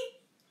 Gordy?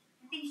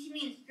 I think she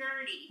means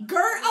Gertie.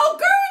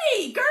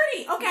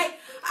 Gertie. Okay.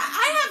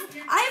 I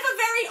have a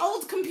very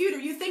old computer.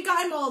 You think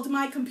I'm old?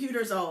 My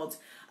computer's old.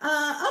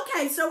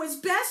 Okay, so his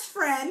best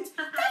friend,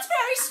 that's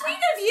very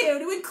sweet of you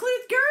to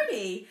include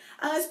Gertie.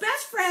 His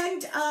best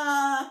friend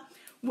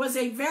was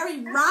a very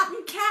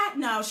rotten cat.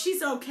 No,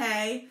 she's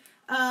okay.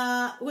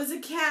 Was a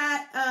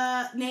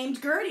cat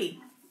named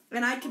Gertie.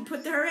 And I can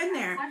put her in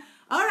there.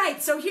 All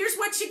right, so here's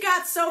what you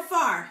got so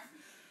far.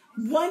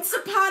 Once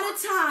upon a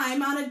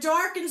time, on a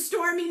dark and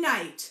stormy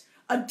night,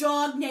 a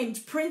dog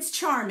named Prince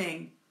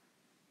Charming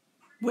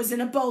was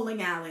in a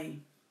bowling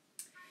alley.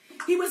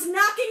 He was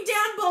knocking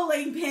down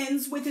bowling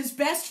pins with his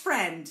best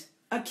friend,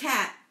 a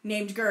cat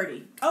named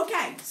Gertie.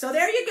 Okay, so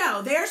there you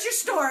go. There's your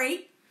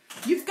story.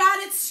 You've got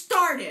it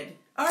started.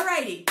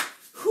 Alrighty.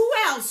 Who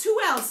else?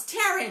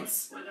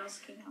 Terrence. What else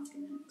can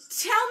happen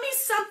next? Tell me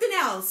something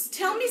else.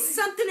 Tell me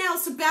something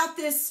else about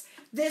this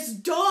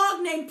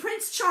dog named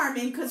Prince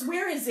Charming, because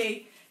where is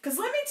he? Because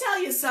let me tell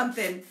you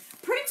something.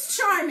 Prince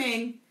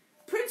Charming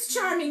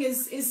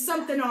is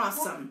something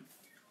awesome.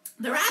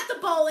 They're at the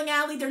bowling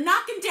alley. They're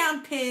knocking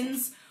down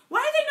pins. Why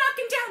are they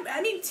knocking down?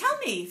 I mean, tell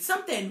me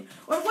something.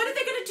 Or what are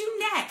they going to do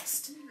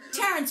next?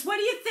 Terrence, what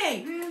do you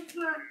think? Pins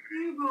are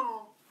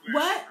evil.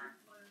 What?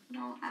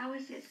 No, I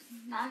was just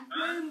not.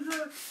 Pins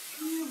are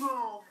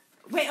evil.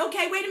 Wait a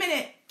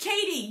minute.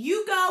 Katie,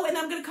 you go, and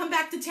I'm going to come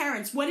back to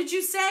Terrence. What did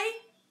you say?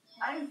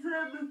 I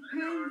said the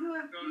pins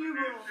are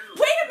evil.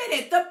 Wait a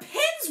minute. The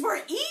pins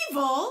were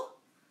evil?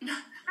 They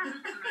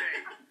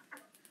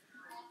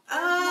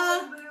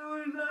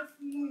were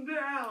knocking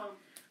down.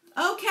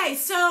 Okay,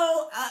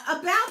 so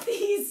about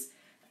these,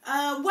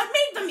 what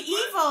made them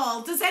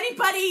evil? Does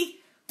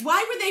anybody,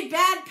 why were they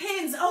bad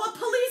pins? Oh, a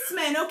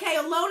policeman. Okay,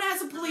 Alona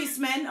has a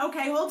policeman.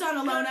 Okay, hold on,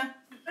 Alona.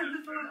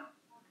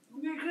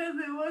 Because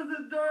it was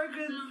a dark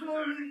and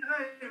stormy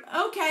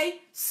night. Okay,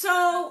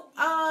 so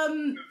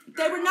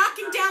they were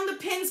knocking down the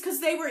pins because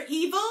they were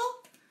evil?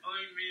 Oh,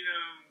 you mean,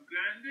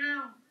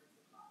 Glendale?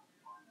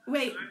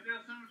 Wait,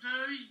 Glendale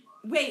Cemetery?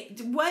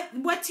 wait, what,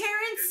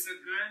 Terrence? It's a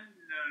Glendale,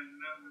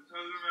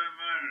 because of my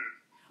mother.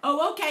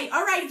 Oh, okay,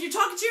 all right, if you're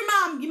talking to your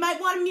mom, you might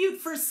want to mute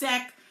for a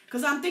sec,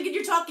 because I'm thinking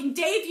you're talking.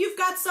 Dave, you've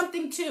got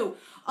something too.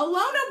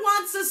 Alona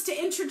wants us to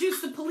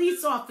introduce the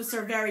police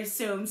officer very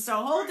soon, so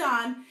hold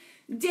on.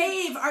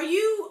 Dave, are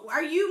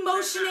you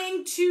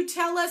motioning to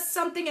tell us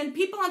something? And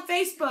people on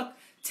Facebook,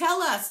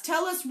 tell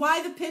us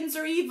why the pins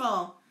are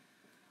evil.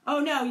 Oh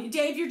no,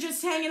 Dave, you're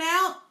just hanging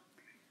out?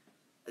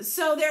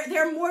 So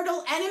they're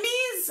mortal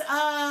enemies?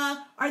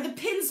 Are the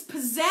pins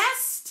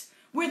possessed?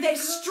 Were they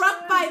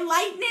struck by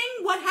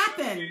lightning? What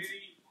happened?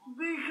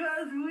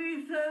 Because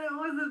we said it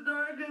was a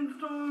dark and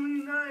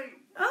stormy night.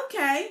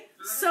 Okay,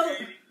 so,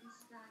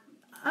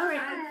 all right.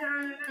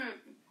 How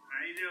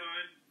you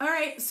doing? All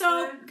right,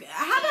 so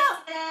how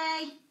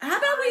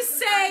about we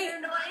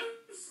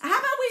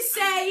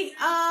say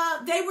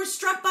they were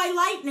struck by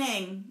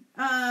lightning,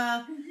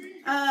 and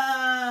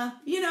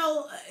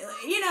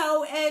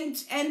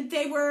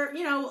they were,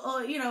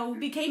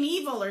 became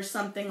evil or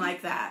something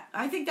like that.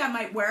 I think that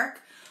might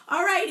work.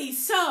 All righty,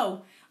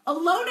 so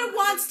Alona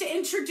wants to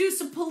introduce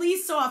a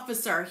police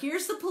officer.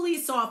 Here's the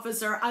police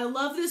officer. I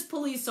love this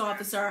police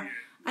officer.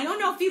 I don't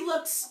know if he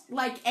looks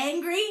like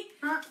angry.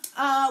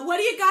 What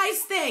do you guys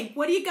think?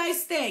 What do you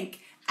guys think?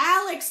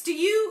 Alex, do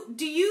you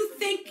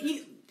think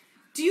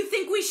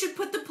we should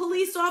put the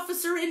police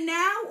officer in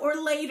now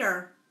or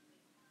later?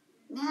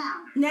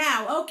 Now.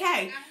 Now,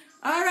 okay.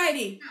 All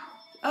righty.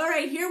 All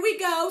right, here we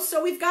go.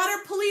 So we've got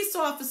our police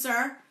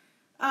officer.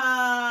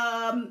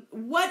 How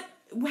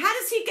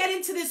does he get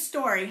into this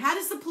story? How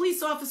does the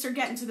police officer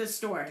get into this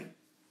story?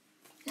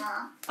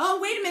 Yeah. Oh,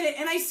 wait a minute.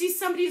 And I see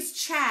somebody's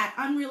chat.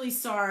 I'm really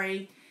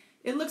sorry.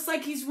 It looks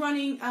like he's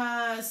running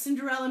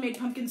Cinderella made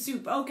pumpkin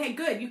soup. Okay,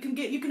 good. You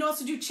can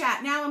also do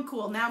chat. Now I'm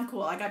cool.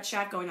 I got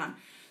chat going on.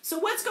 So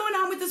what's going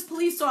on with this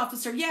police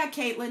officer? Yeah,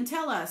 Caitlin,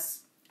 tell us.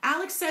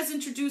 Alex says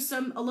introduce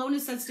him. Alona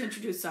says to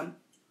introduce him.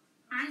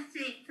 I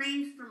say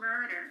framed for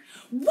murder.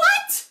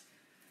 What?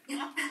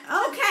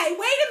 Okay,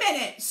 wait a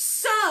minute.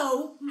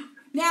 So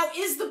now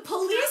is the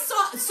police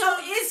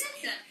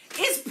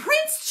is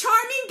Prince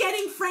Charming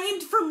getting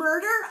framed for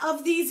murder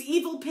of these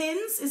evil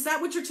pins? Is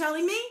that what you're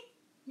telling me?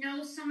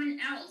 No, someone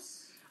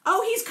else.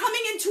 Oh, he's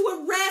coming in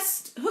to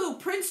arrest who?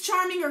 Prince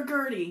Charming or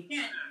Gertie?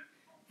 Yeah.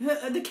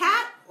 The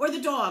cat or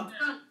the dog?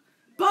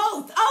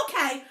 Both.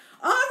 Okay.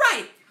 All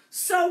right.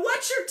 So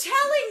what you're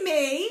telling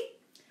me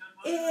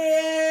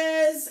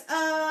is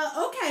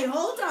okay,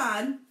 hold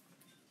on.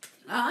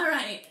 All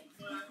right.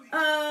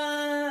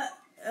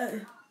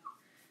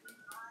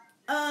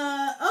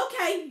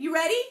 Okay, you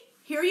ready?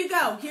 Here you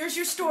go. Here's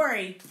your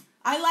story.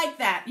 I like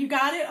that. You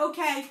got it?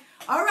 Okay.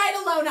 All right,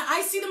 Alona,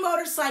 I see the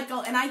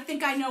motorcycle, and I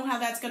think I know how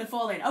that's going to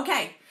fall in.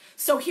 Okay,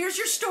 so here's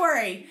your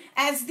story.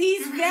 As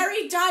these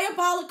very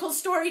diabolical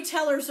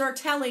storytellers are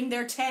telling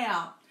their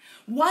tale.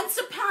 Once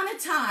upon a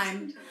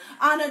time,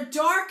 on a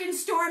dark and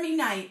stormy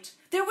night,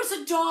 there was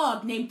a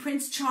dog named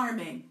Prince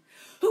Charming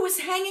who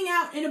was hanging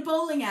out in a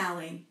bowling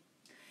alley.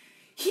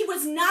 He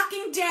was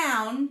knocking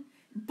down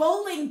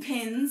bowling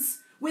pins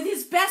with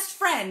his best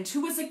friend,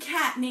 who was a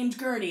cat named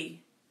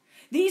Gertie.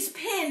 These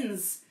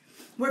pins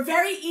were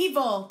very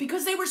evil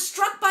because they were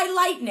struck by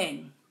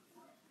lightning.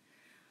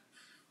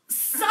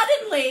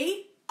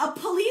 Suddenly, a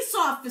police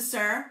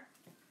officer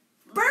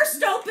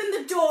burst open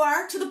the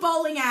door to the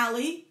bowling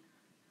alley.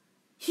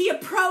 He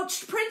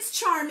approached Prince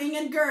Charming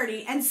and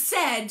Gertie and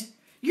said,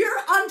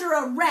 "You're under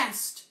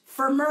arrest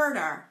for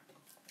murder."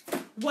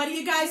 What do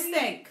you guys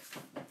think?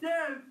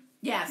 Dad,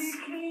 Yes. he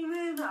came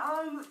in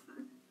on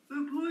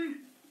the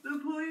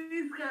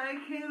police guy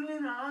came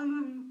in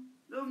on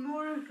the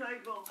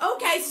motorcycle.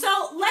 Okay,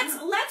 so let's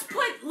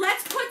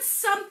put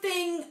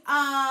something.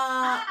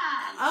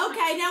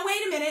 Okay, now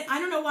wait a minute. I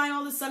don't know why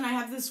all of a sudden I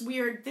have this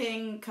weird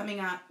thing coming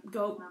up.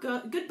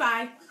 Goodbye.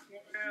 Goodbye.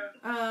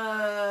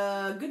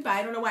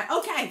 I don't know why.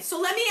 Okay, so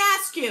let me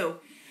ask you.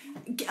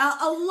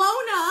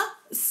 Alona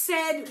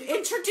said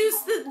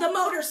introduce the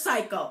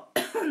motorcycle.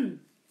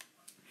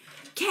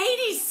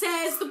 Katie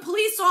says the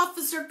police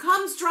officer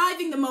comes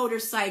driving the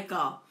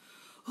motorcycle.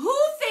 Who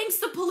thinks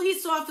the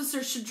police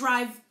officer should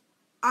drive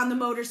on the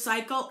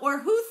motorcycle, or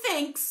who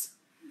thinks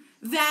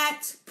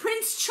that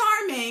Prince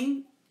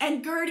Charming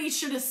and Gertie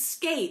should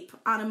escape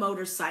on a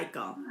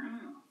motorcycle?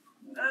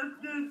 That's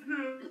good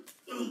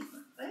too.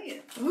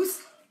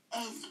 Who's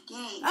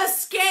Escape.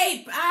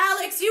 escape?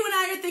 Alex, you and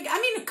I are thinking.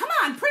 I mean, come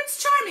on. Prince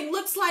Charming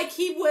looks like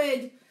he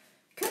would.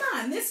 Come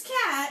on, this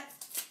cat.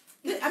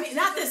 I mean,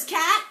 not this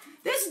cat.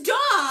 This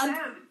dog.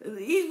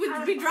 He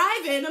would be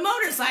driving a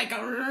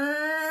motorcycle.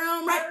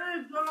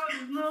 Right.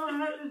 Dogs know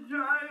how to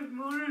drive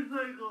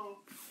motorcycles.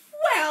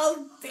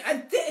 Well,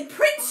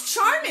 Prince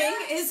Charming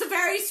is a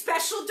very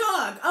special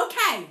dog.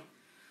 Okay.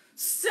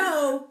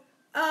 So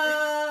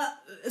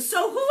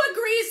who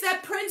agrees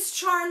that Prince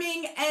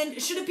Charming and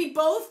should it be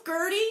both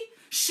Gertie?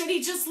 Should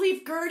he just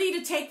leave Gertie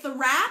to take the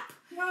rap?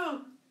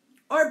 No.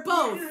 Or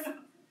both?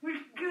 We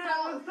could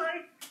have a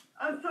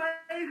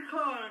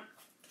sidecar.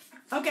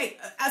 Okay,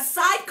 a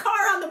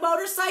sidecar on the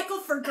motorcycle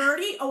for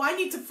Gertie? Oh, I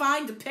need to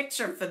find a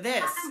picture for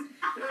this.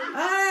 All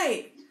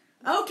right.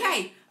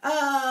 Okay.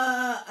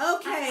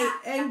 Okay.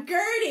 And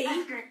Gertie,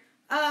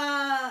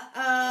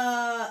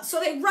 so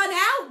they run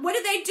out? What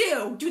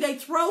do? Do they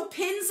throw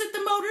pins at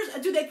the motors?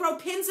 Do they throw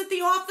pins at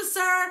the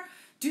officer?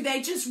 Do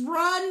they just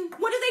run?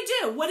 What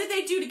do? What do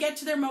they do to get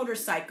to their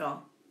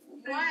motorcycle?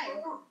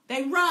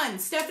 They run.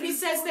 Stephanie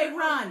says they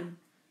run.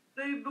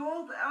 They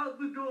bolt out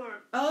the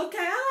door. Okay,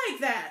 I like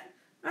that.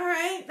 All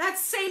right,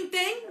 that's the same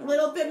thing. A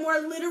little bit more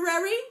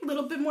literary, a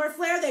little bit more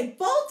flair. They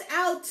bolt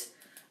out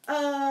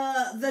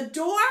the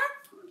door,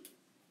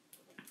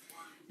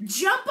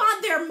 jump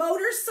on their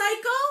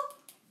motorcycle.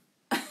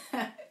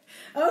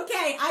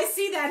 Okay, I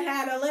see that,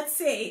 Hannah. Let's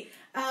see.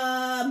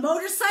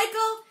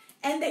 Motorcycle,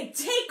 and they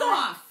take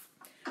off.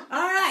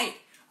 All right.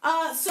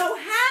 So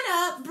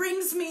Hannah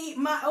brings me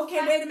my.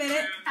 Okay, wait a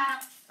minute.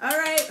 All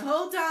right,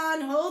 hold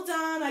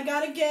on. I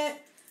gotta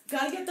get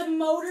the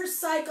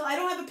motorcycle. I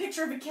don't have a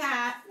picture of a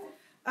cat.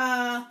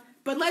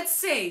 But let's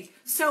see.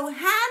 So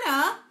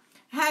Hannah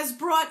has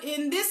brought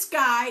in this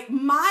guy,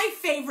 my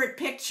favorite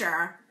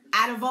picture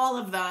out of all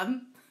of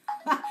them.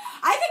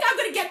 I think I'm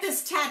gonna get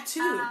this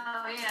tattooed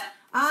Oh, yeah.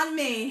 on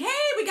me.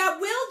 Hey, we got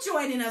Will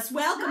joining us.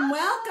 Welcome,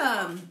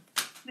 welcome.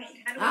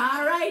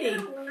 All righty.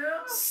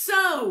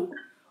 So,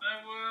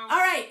 all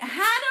right,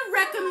 Hannah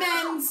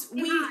recommends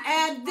we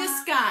add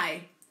this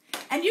guy.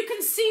 And you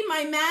can see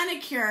my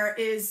manicure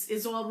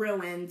is all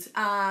ruined.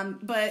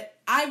 But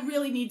I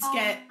really need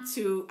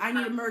to I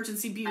need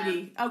emergency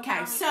beauty.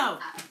 Okay, so,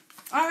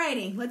 all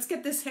righty, let's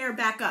get this hair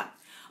back up.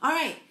 All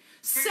right,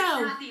 so,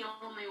 Not the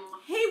only one.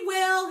 hey,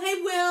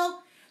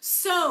 Will.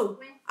 So,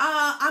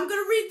 I'm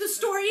going to read the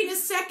story in a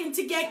second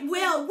to get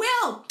Will.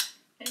 Will,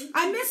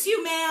 I miss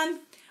you, man.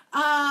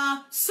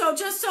 So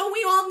just so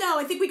we all know,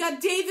 I think we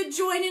got David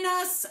joining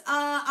us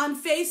on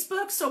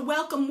Facebook. So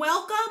welcome.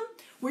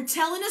 We're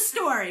telling a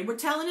story.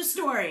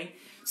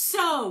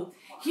 So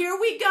here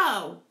we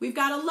go. We've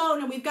got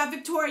Alona, we've got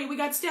Victoria, we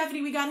got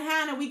Stephanie, we got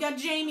Hannah, we got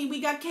Jamie,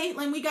 we got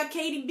Caitlin, we got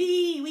Katie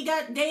B, we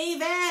got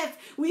Dave F,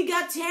 we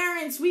got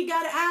Terrence, we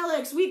got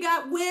Alex, we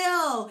got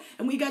Will,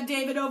 and we got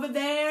David over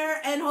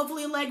there, and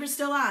hopefully Allegra's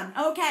still on.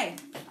 Okay,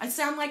 I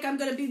sound like I'm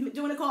going to be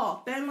doing a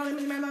call.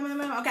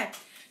 Okay,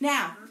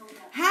 now,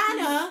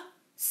 Hannah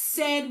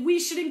said we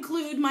should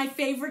include my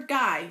favorite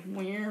guy.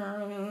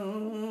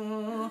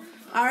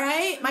 All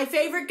right, my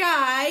favorite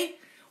guy.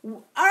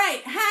 All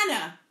right,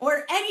 Hannah,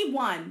 or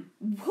anyone,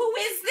 who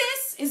is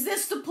this? Is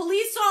this the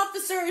police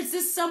officer? Is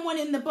this someone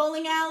in the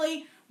bowling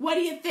alley? What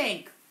do you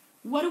think?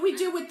 What do we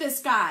do with this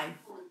guy?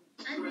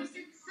 And they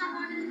said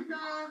someone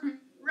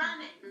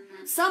running.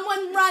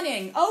 Someone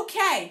running.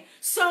 Okay,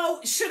 so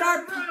should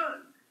our...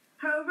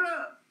 How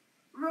about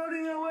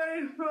running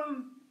away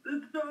from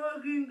the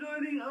dog and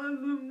getting on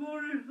the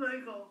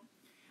motorcycle?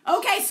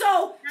 Okay,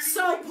 so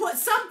some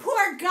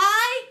poor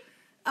guy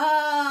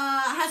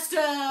has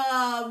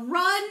to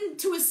run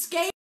to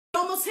escape.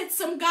 Almost hit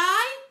some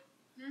guy.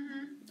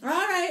 Mm-hmm.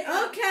 All right,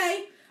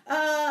 okay.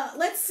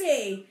 Let's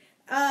see.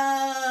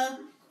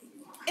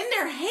 In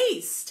their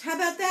haste, how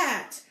about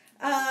that?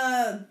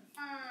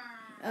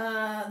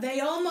 They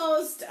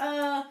almost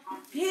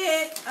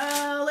hit.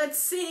 Let's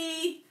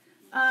see.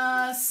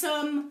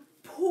 Some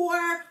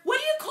poor. What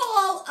do you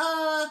call?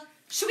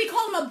 Should we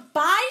call him a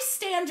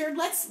bystander?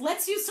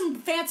 Let's use some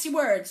fancy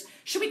words.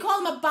 Should we call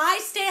him a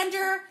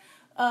bystander?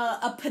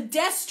 A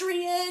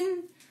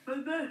pedestrian?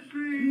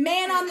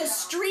 Man on the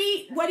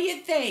street? What do you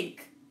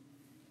think?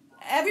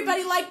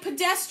 Everybody like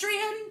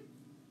pedestrian?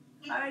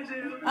 I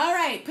do. All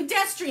right,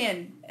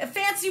 pedestrian. A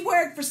fancy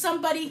word for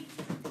somebody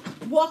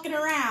walking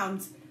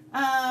around.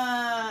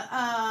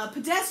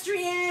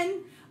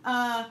 Pedestrian.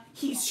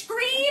 He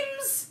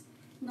screams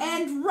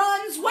and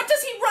runs. What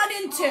does he run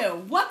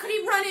into? What could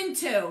he run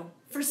into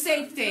for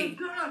safety?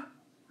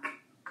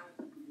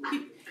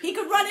 He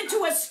could run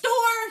into a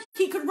store.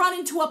 He could run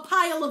into a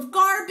pile of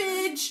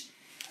garbage.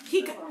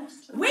 He could...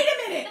 Wait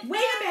a minute.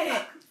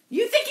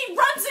 You think he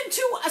runs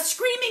into a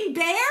screaming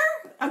bear?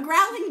 A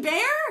growling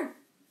bear?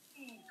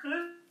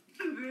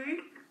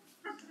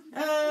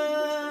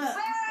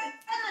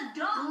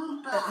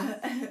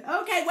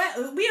 Okay,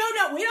 well, we don't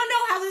know. We don't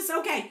know how this...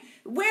 Okay,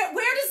 where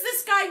does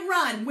this guy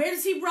run? Where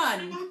does he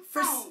run?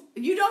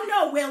 You don't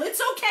know, Will.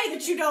 It's okay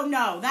that you don't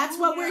know. That's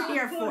what we're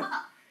here for.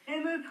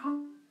 In a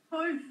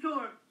toy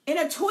store. In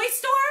a toy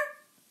store?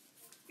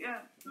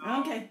 Yeah.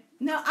 Okay.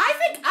 No, I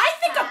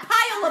think a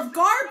pile of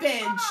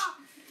garbage.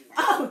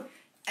 Oh,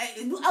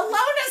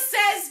 Alona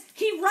says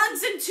he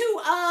runs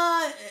into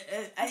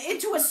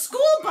a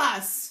school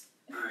bus.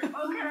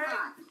 Okay.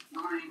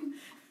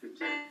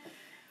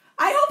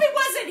 I hope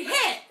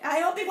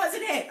he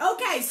wasn't hit.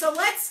 Okay, so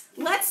let's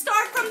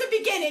start from the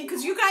beginning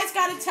because you guys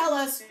got to tell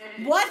us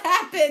what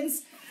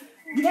happens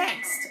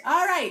next.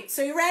 All right,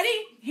 so you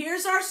ready?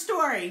 Here's our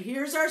story.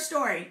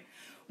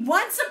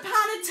 Once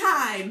upon a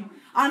time,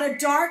 on a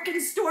dark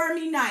and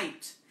stormy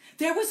night,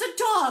 there was a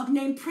dog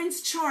named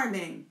Prince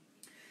Charming.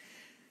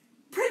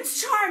 Prince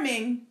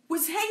Charming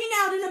was hanging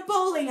out in a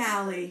bowling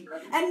alley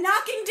and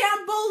knocking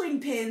down bowling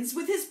pins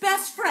with his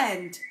best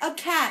friend, a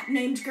cat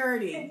named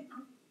Gertie.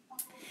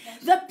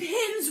 The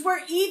pins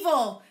were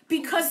evil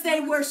because they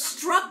were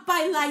struck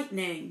by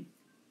lightning.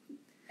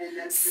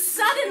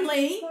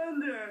 Suddenly,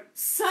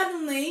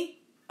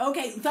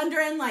 okay, thunder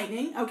and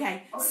lightning,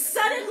 okay.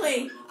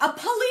 Suddenly, a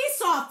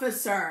police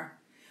officer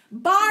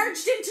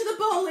barged into the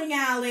bowling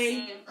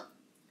alley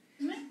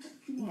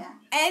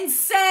and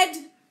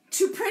said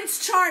to Prince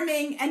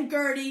Charming and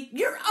Gertie,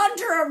 "You're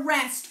under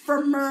arrest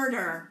for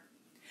murder."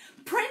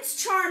 Prince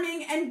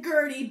Charming and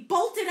Gertie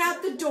bolted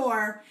out the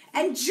door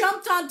and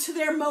jumped onto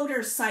their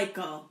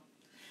motorcycle,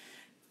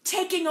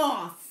 taking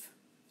off.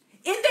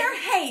 In their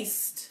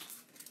haste,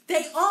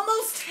 they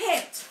almost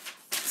hit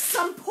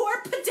some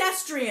poor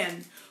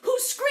pedestrian who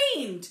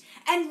screamed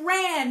and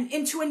ran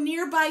into a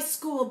nearby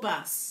school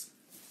bus.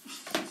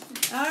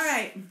 All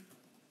right.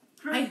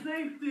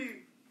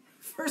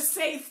 For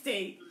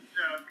safety.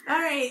 All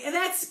right,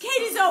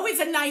 Katie's always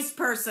a nice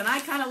person.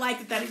 I kind of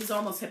like it that he was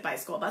almost hit by a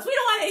school bus. We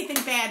don't want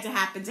anything bad to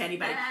happen to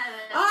anybody.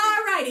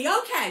 All righty,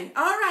 okay,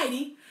 all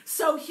righty.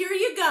 So here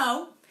you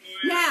go.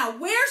 Now,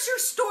 where's your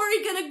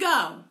story going to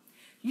go?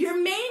 Your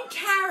main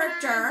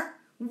character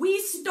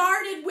we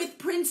started with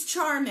Prince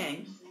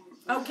Charming,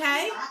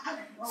 okay?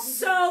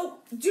 So,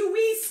 do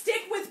we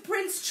stick with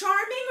Prince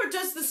Charming, or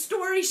does the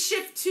story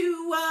shift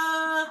to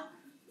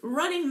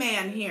Running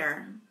Man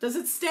here? Does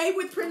it stay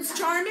with Prince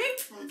Charming?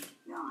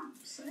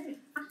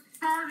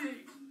 Charming.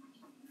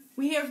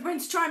 We have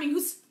Prince Charming.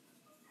 Who's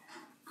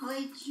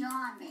Prince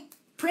Charming.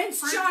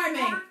 Prince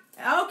Charming?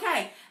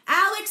 Okay.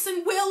 Alex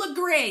and Will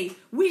agree.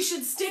 We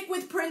should stick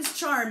with Prince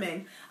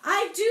Charming.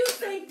 I do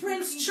think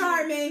Prince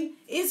Charming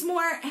is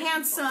more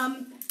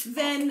handsome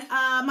than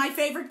my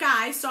favorite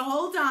guy. So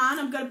hold on.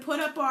 I'm going to put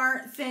up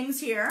our things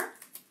here.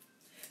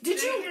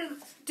 Did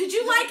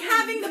you like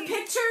having the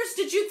pictures?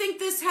 Did you think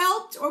this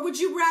helped? Or would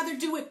you rather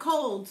do it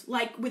cold,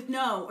 like with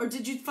no? Or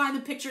did you find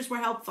the pictures were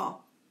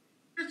helpful?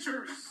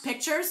 Pictures.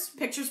 Pictures?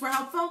 Pictures were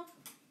helpful?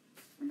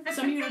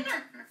 Some of you...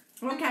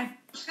 Okay.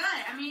 Good.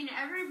 I mean,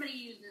 everybody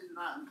uses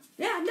them.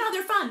 Yeah, no,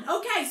 they're fun.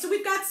 Okay, so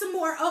we've got some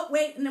more. Oh,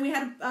 wait, and then we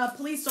had a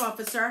police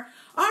officer.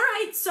 All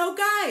right, so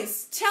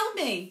guys, tell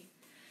me.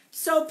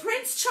 So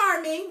Prince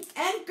Charming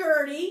and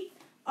Gertie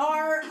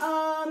are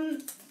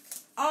on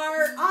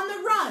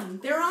the run.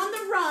 They're on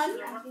the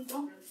run.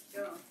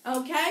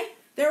 Okay?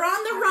 They're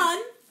on the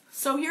run.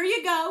 So here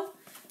you go.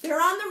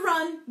 They're on the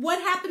run.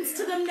 What happens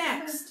to them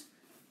next?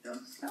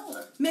 Don't tell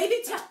her.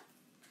 Maybe tell...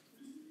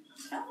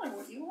 Tell her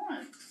what you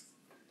want.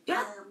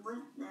 Yeah.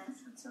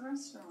 It's a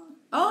restaurant.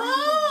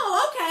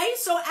 Oh, okay.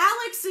 So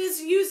Alex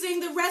is using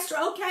the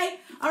restaurant. Okay.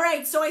 All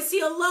right. So I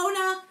see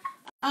Alona.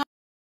 I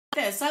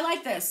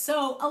like this.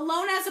 So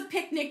Alona has a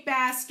picnic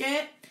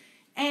basket,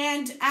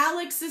 and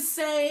Alex is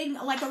saying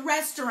like a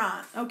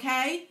restaurant.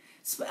 Okay.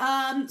 So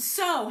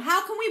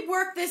how can we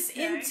work this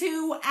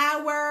into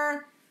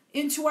our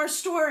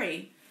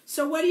story?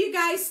 So what do you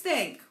guys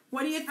think?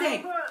 What do you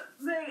think? How about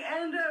they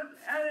end up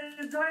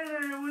at a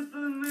diner with the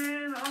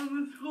man on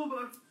the school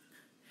bus?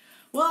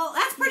 Well,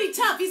 that's pretty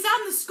tough. He's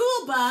on the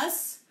school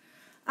bus.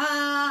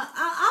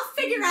 I'll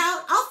figure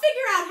out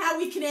how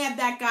we can add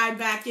that guy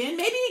back in.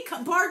 Maybe he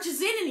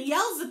barges in and he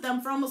yells at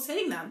them for almost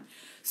hitting them.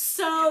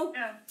 So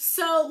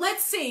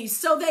let's see.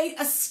 So they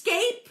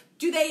escape.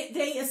 Do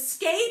they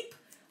escape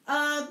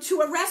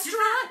to a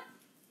restaurant?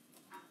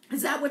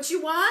 Is that what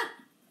you want?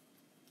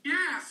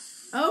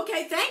 Yes.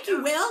 Okay, thank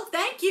you, Will.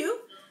 Thank you.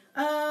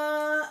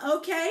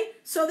 Okay,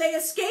 so they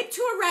escape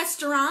to a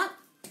restaurant.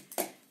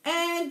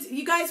 And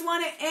you guys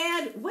want to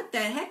add, what the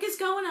heck is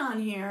going on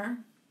here?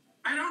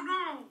 I don't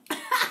know.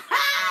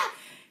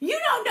 You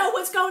don't know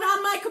what's going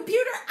on my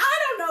computer. I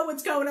don't know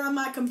what's going on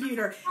my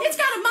computer. It's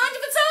got a mind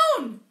of its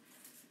own.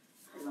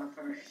 I love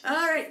her.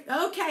 All right,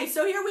 okay,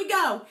 so here we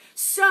go.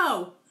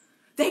 So,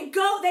 they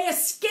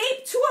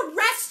escape to a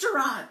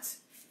restaurant.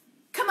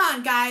 Come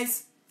on,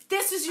 guys.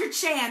 This is your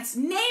chance.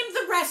 Name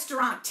the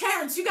restaurant.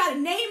 Terrence, you got a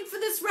name for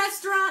this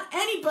restaurant?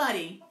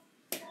 Anybody?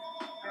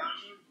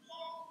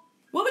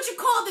 What would you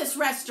call this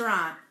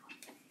restaurant?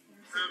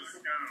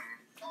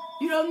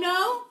 You don't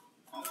know?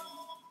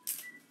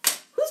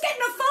 Who's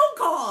getting a phone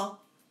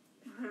call?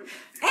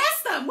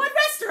 Ask them. What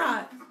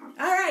restaurant?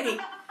 Alrighty.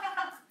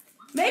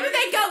 Maybe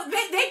they go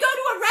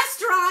to a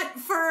restaurant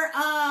for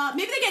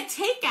maybe they get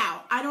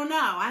takeout. I don't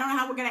know. I don't know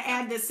how we're gonna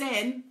add this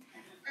in.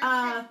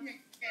 A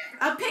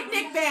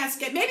picnic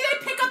basket. Maybe they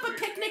pick up a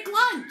picnic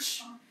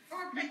lunch.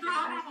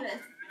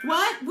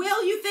 What?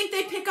 Will, you think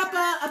they pick up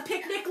a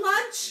picnic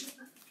lunch?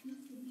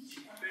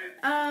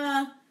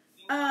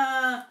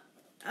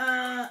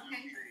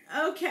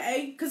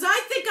 Okay, because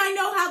I think I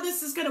know how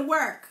this is gonna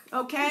work,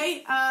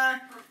 okay?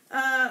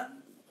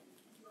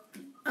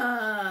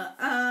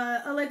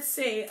 Let's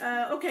see.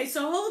 Okay,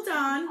 so hold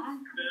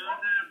on.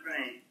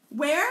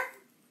 Where?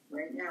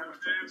 Right now.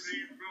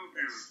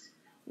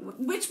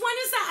 Which one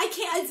is that? I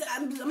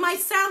can't, my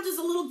sound is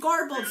a little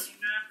garbled.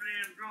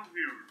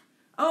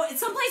 Oh, it's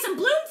someplace in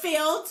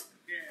Bloomfield?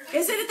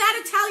 Is it at that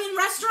Italian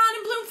restaurant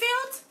in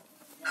Bloomfield?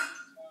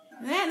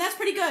 Man, that's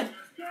pretty good.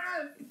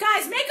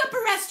 Guys, make up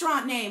a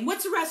restaurant name.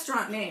 What's a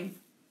restaurant name?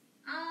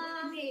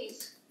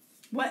 Applebee's.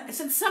 What?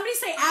 Did somebody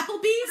say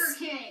Applebee's?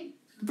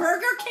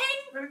 Burger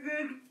King.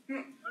 Burger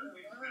King?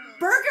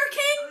 Burger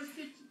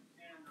King?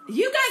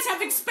 You guys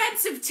have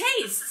expensive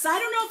tastes. I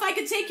don't know if I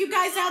could take you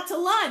guys out to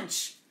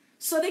lunch.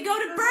 So they go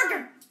to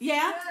Burger.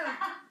 Yeah?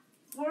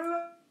 What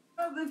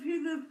about the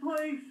pizza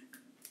place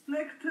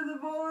next to the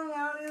bowling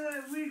alley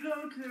that we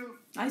go to?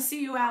 I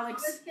see you,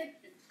 Alex.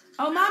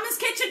 Oh, Mama's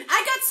Kitchen.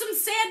 I got some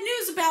sad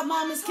news about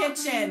Mama's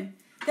Kitchen.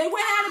 They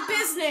went out of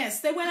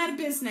business.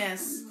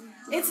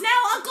 It's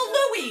now Uncle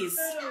Louie's.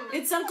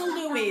 It's Uncle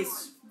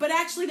Louie's. But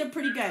actually, they're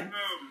pretty good.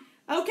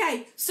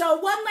 Okay, so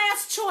one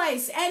last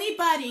choice.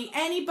 Anybody.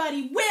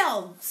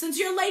 Will, since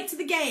you're late to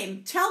the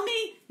game, tell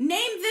me,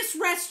 name this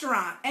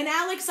restaurant. And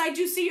Alex, I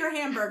do see your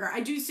hamburger.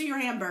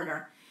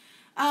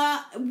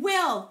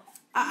 Will,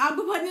 I'm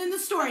putting it in the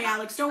story,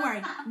 Alex. Don't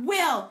worry.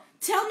 Will,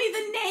 tell me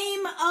the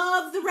name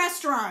of the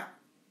restaurant.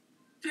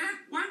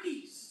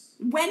 Wendy's.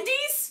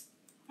 Wendy's?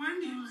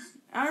 Wendy's.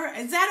 All right.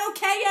 Is that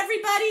okay,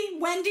 everybody?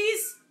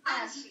 Wendy's?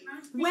 Yes.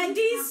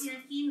 Wendy's?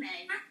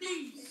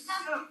 Wendy's.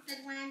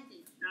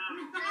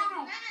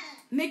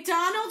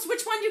 McDonald's?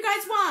 Which one do you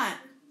guys want?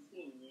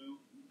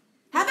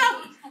 How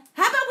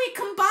about we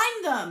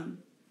combine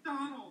them?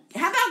 No.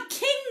 How about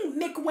King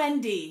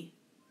McWendy?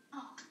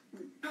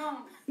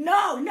 No.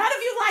 No, none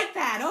of you like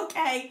that.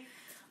 Okay.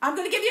 I'm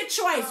going to give you a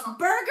choice.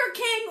 Burger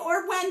King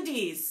or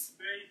Wendy's?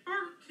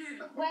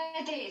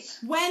 Wendy's.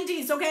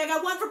 Wendy's. Okay, I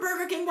got one for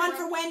Burger King, one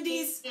for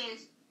Wendy's.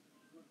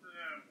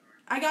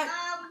 I got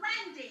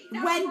Wendy.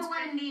 No, Wen- for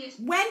Wendy's.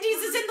 Wendy's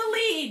is in the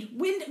lead.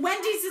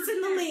 Wendy's is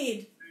in the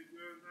lead.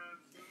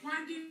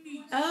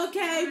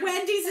 Okay,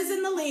 Wendy's is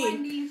in the lead.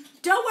 Wendy's.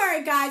 Don't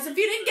worry, guys. If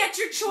you didn't get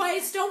your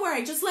choice, don't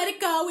worry. Just let it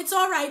go. It's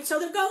all right. So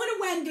they're going to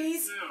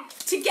Wendy's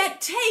to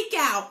get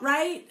takeout,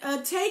 right?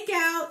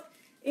 Takeout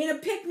in a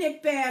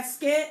picnic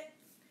basket.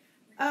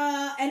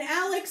 And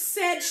Alex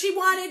said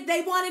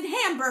they wanted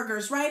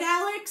hamburgers, right,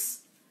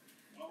 Alex?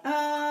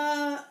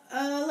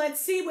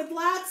 Let's see, with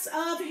lots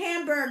of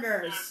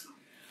hamburgers.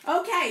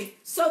 Okay,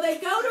 so they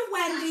go to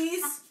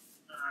Wendy's.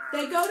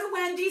 They go to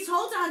Wendy's.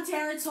 Hold on,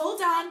 Terrence.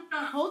 Hold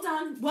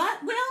on.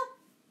 What, Will?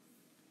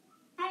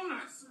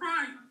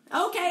 Sprite.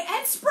 Okay,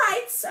 and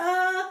Sprites.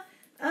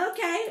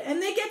 Okay,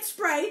 and they get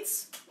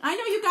Sprites. I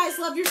know you guys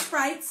love your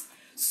Sprites.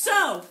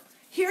 So,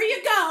 here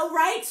you go,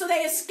 right? So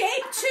they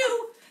escape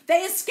to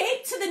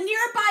the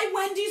nearby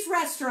Wendy's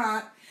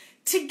restaurant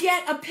to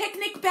get a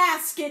picnic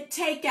basket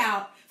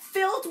takeout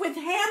filled with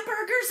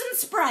hamburgers and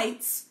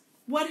Sprites.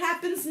 What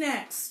happens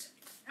next?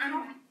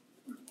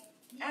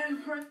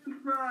 And French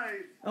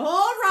fries.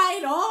 All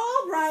right.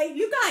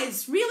 You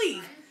guys,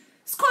 really,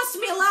 it's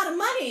costing me a lot of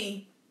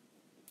money.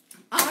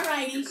 All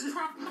righty. Who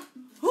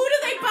do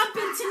they bump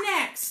into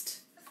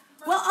next?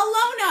 Well,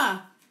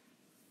 Alona,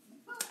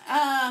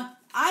 I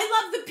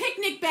love the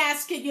picnic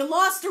basket. You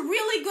lost a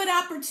really good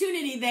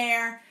opportunity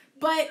there.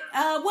 But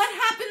what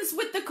happens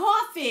with the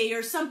coffee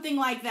or something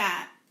like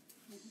that?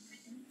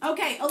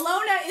 Okay,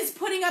 Alona is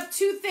putting up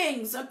two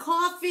things, a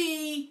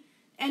coffee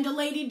and a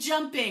lady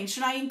jumping.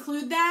 Should I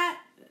include that?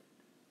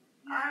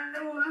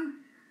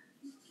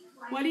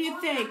 What do you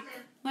think?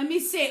 Let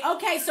me see.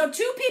 Okay, so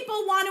two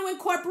people want to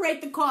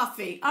incorporate the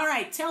coffee. All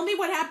right, tell me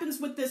what happens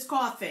with this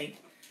coffee.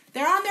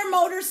 They're on their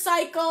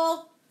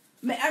motorcycle.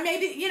 Or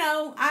maybe,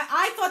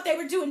 I thought they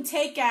were doing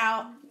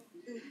takeout.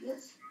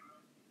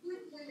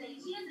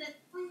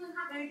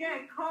 They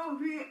get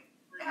coffee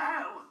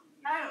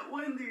at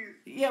Wendy's.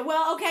 Yeah,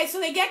 well, okay, so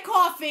they get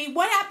coffee.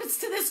 What happens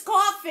to this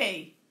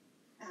coffee?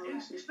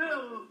 It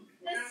spills.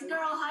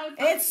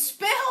 It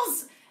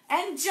spills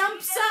and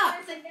jumps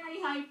up.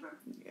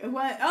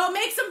 What? Oh,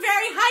 makes them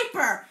very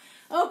hyper.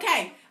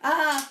 Okay.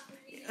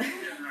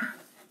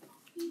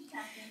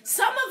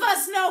 Some of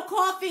us know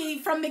coffee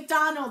from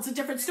McDonald's, a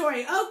different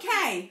story.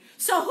 Okay,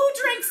 so who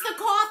drinks the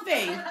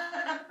coffee?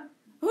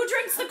 Who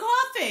drinks the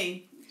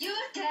coffee? You,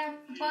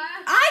 Tampa.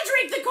 I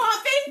drink the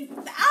coffee.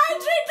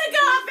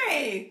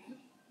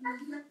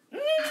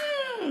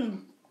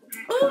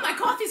 Ooh, my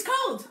coffee's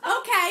cold.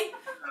 Okay.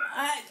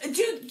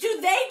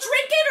 Do they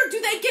drink it or do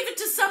they give it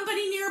to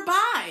somebody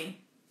nearby?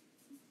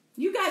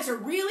 You guys are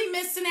really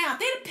missing out.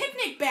 They had a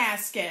picnic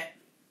basket.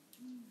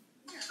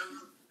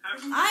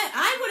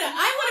 I would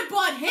have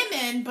bought him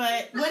in,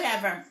 but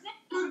whatever.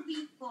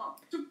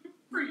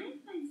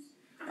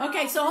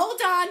 Okay, so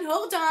hold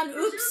on.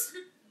 Oops.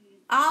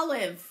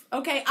 Olive.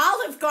 Okay,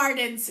 Olive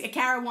Gardens.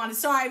 Kara wanted.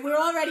 Sorry, we're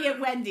already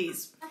at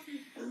Wendy's.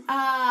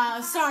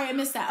 Sorry, I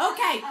missed that.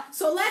 Okay,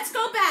 so let's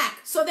go back.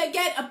 So they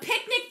get a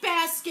picnic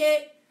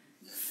basket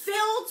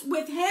filled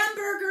with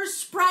hamburgers,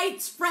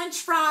 Sprites, French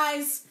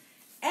fries,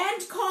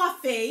 and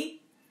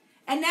coffee.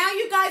 And now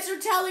you guys are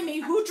telling me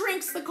who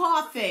drinks the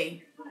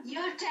coffee.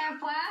 You,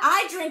 Tampa.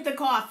 I drink the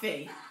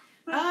coffee.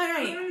 All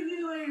right.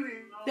 Crazy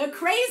lady. The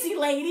crazy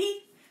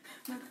lady.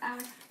 All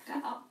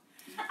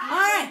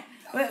right.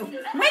 When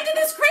did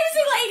this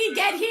crazy lady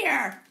get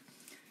here?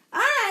 All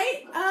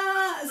right.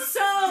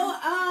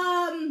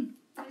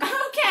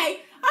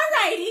 Okay. All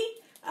righty.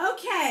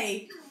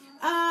 Okay.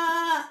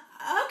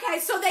 Okay.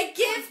 So they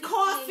give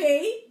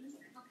coffee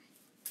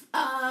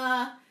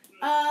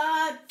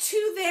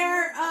to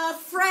their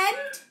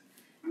friend,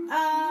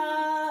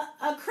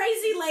 a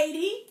crazy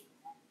lady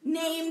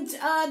named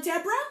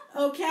Deborah.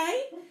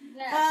 Okay.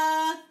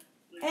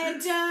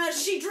 And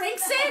she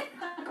drinks it.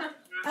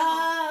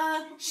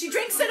 She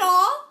drinks it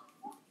all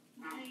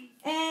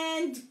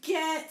and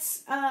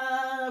gets,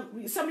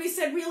 somebody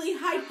said really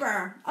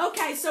hyper.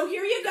 Okay, so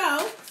here you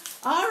go.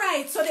 All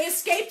right, so they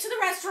escape to the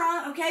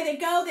restaurant. Okay, they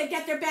go, they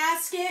get their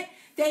basket.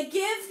 They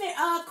give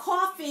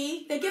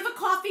coffee. They give a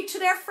coffee to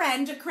their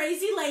friend, a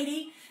crazy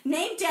lady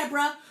named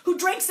Deborah, who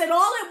drinks it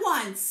all at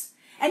once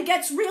and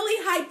gets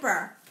really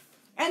hyper.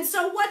 And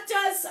so what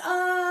does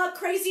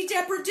crazy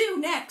Deborah do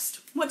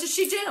next? What does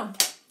she do?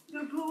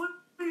 The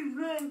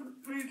policeman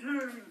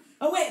returns.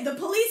 Oh, wait, the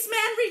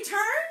policeman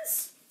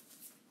returns?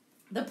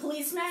 The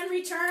policeman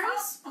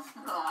returns?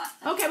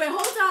 Okay, wait,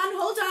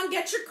 hold on,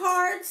 get your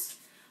cards.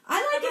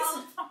 I like it.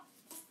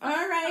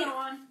 All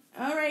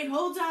right,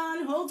 hold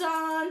on.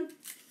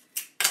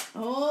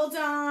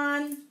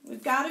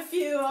 We've got a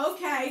few.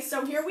 Okay,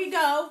 so here we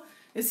go.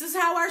 This is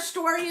how our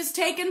story is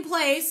taking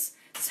place.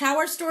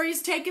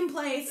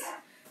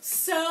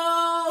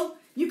 So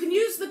you can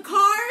use the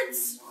card.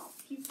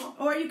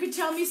 Or you could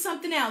tell me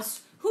something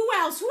else. Who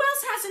else? Who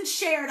else hasn't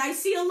shared? I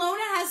see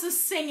Alona has a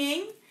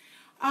singing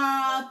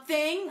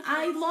thing.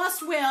 I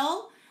lost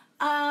Will.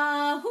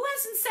 Who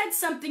hasn't said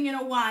something in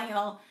a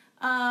while?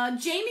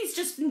 Jamie's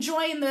just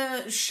enjoying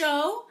the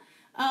show.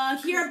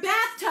 Here,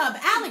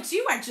 bathtub. Alex,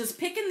 you are just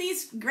picking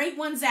these great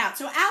ones out.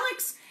 So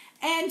Alex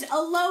and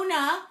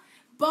Alona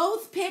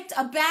both picked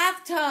a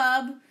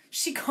bathtub.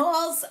 She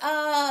calls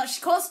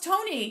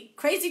Tony.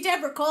 Crazy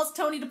Deborah calls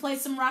Tony to play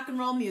some rock and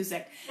roll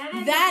music.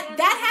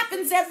 That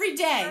happens every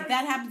day.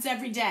 That happens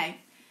every day.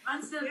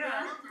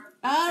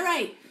 All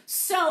right.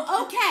 So,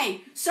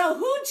 okay. So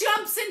who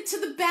jumps into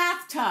the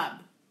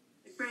bathtub?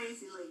 The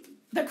crazy lady.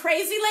 The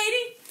crazy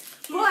lady?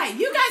 Boy,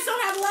 you guys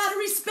don't have a lot of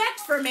respect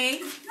for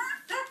me.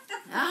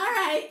 All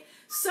right.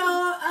 So,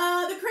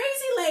 the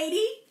crazy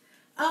lady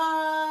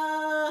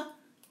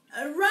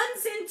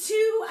runs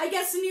into, I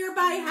guess, a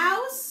nearby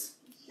house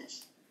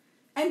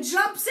and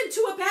jumps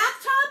into a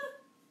bathtub.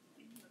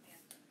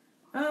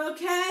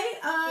 Okay.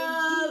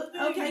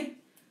 Okay.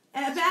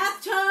 A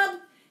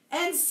bathtub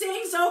and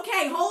sings.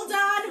 Okay, hold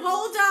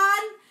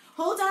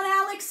on,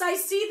 Alex. I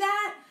see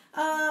that.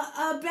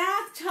 A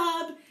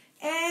bathtub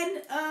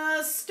and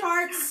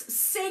starts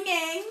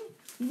singing.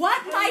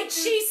 What might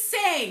she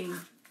sing?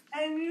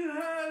 And you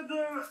heard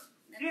the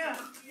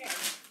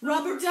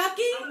Rubber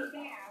ducky?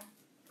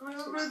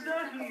 rubber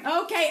ducky.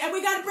 Okay, and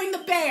we got to bring the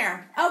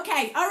bear.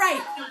 Okay, all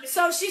right.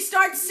 So she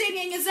starts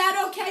singing. Is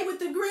that okay with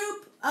the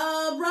group?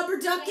 Rubber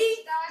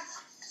ducky?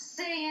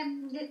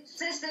 Singing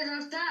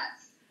Sisters of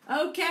Ducks.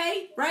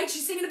 Okay, right?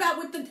 She's singing about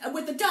with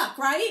the duck,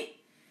 right?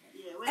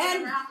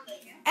 Yeah,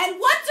 And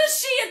what does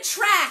she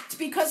attract?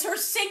 Because her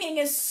singing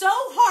is so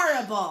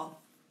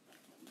horrible.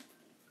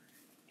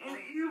 an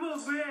evil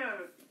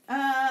bear.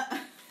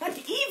 An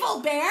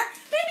evil bear?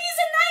 Maybe he's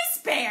a nice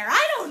bear.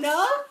 I don't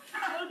know.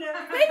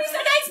 Maybe he's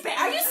a nice bear.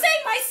 Are you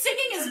saying my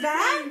singing is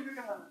bad?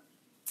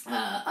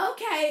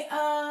 Okay.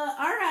 All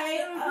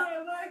right.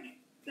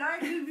 That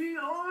could be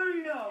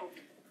Oreo.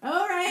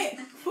 All right.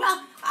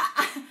 Well,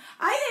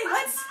 I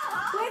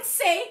think let's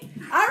see.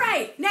 All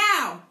right.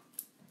 Now,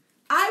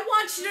 I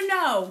want you to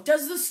know: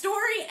 does the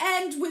story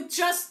end with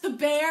just the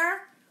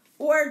bear,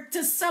 or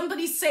does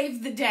somebody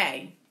save the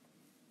day?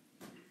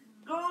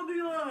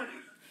 Goldilocks.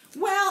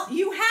 Well,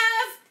 you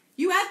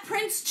have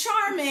Prince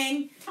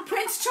Charming.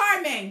 Prince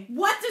Charming.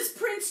 What does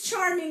Prince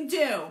Charming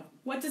do?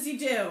 What does he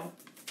do?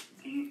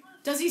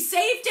 Does he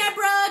save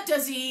Deborah?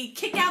 Does he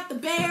kick out the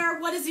bear?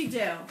 What does he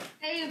do?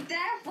 Save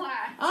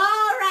Deborah.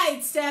 All right,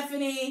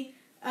 Stephanie.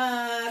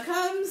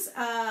 Comes.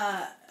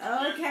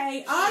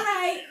 Okay. All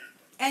right.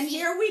 And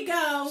here we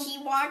go.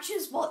 He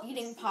watches while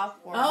eating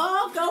popcorn.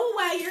 Oh, go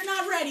away. You're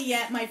not ready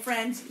yet, my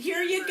friend.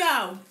 Here you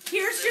go.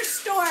 Here's your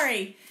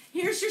story.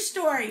 Here's your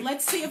story.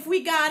 Let's see if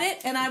we got it,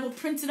 and I will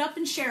print it up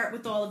and share it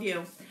with all of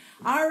you.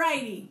 All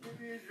righty.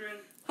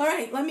 All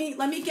right, let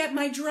me get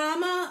my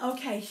drama.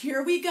 Okay,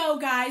 here we go,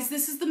 guys.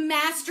 This is the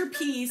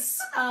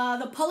masterpiece,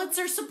 the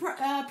Pulitzer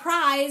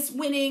Prize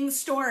winning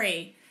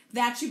story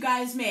that you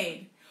guys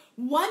made.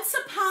 Once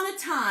upon a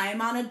time,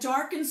 on a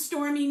dark and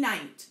stormy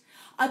night,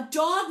 a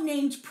dog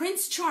named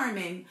Prince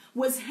Charming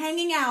was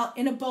hanging out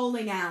in a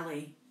bowling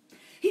alley.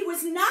 He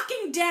was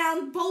knocking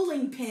down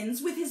bowling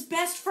pins with his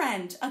best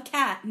friend, a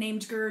cat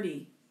named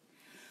Gertie.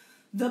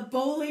 The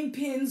bowling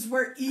pins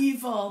were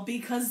evil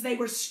because they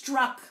were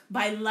struck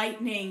by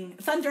lightning,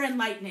 thunder and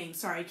lightning.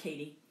 Sorry,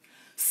 Katie.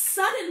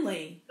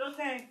 Suddenly,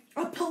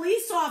 a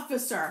police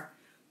officer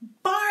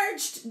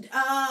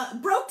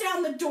broke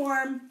down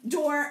the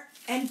door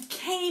and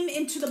came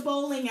into the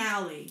bowling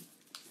alley.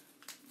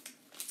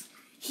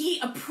 He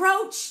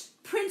approached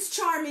Prince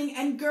Charming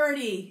and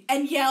Gertie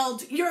and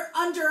yelled, "You're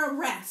under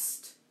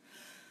arrest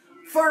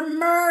for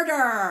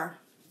murder."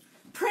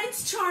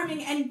 Prince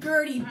Charming and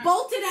Gertie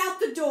bolted out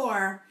the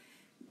door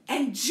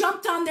and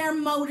jumped on their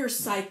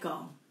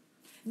motorcycle.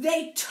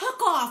 They took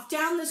off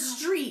down the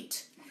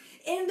street.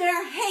 In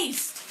their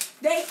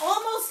haste, they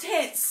almost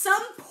hit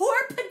some poor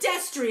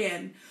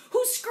pedestrian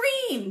who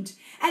screamed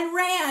and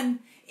ran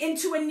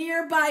into a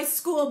nearby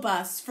school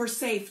bus for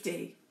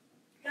safety.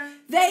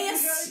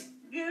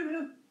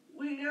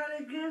 We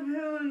gotta give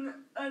him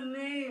a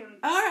name.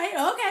 All right,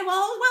 okay,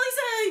 well,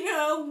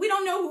 he's we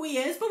don't know who he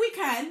is, but we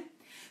can.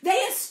 They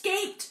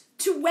escaped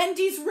to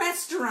Wendy's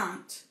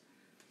restaurant.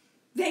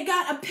 They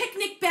got a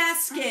picnic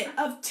basket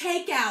of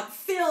takeout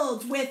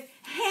filled with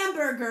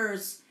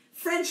hamburgers,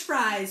 French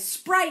fries,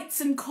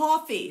 Sprites, and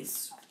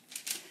coffees.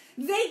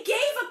 They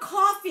gave a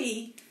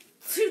coffee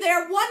to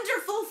their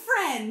wonderful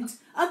friend,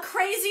 a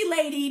crazy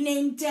lady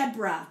named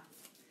Deborah,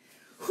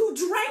 who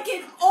drank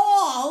it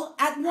all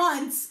at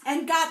once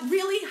and got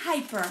really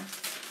hyper.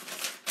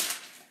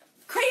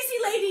 Crazy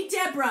Lady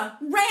Deborah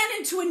ran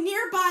into a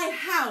nearby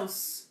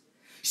house.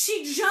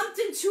 She jumped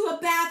into a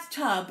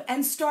bathtub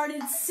and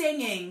started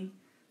singing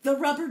the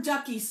Rubber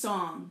Ducky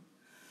song.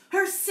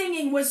 Her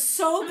singing was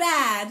so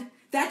bad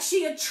that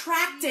she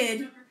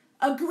attracted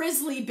a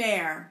grizzly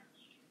bear.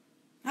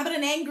 How about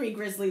an angry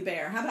grizzly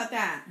bear? How about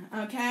that?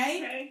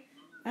 Okay?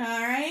 All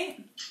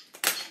right.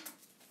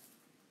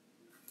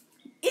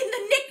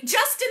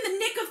 just in the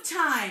nick of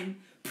time,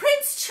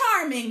 Prince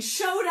Charming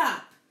showed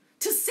up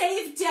to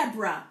save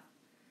Deborah.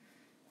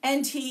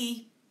 And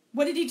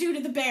what did he do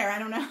to the bear? I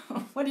don't know.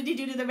 What did he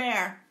do to the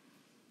bear?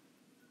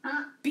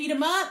 Beat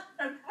him up?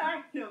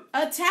 Attacked him.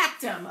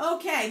 Attacked him.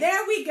 Okay,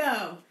 there we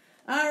go.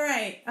 All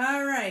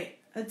right.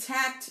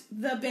 Attacked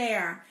the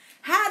bear.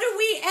 How do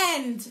we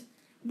end?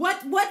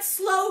 What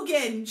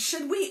slogan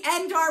should we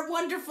end our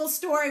wonderful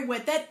story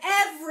with that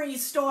every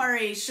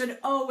story should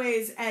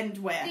always end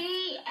with?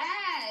 The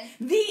end.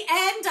 The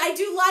end. I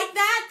do like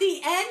that.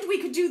 The end. We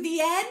could do the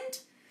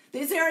end.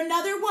 Is there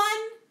another one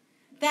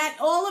that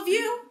all of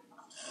you?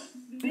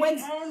 The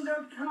end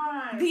of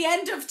time. The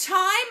end of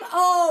time?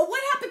 Oh,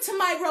 what happened to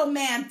my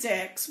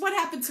romantics? What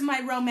happened to my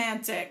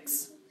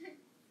romantics?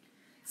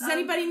 Does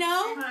anybody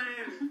know?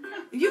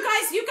 You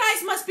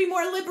guys must be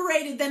more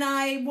liberated than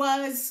I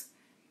was.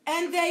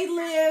 And they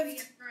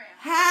lived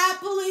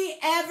happily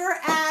ever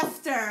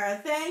after.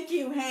 Thank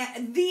you.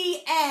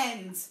 The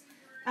end.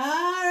 All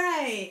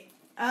right.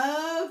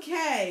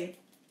 Okay.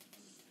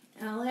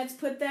 Now let's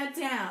put that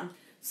down.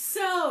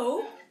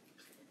 So,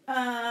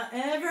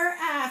 ever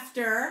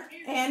after.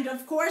 And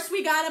of course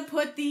we got to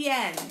put the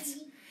end.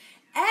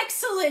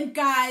 Excellent,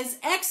 guys.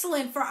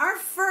 Excellent. For our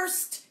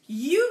first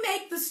You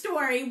Make the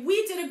Story,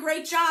 we did a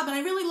great job. And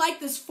I really like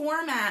this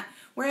format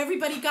where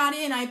everybody got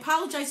in. I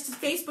apologize to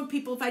Facebook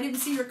people if I didn't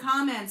see your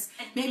comments.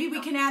 Maybe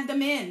we can add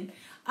them in.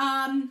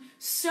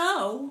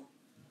 So,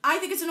 I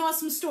think it's an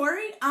awesome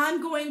story. I'm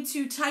going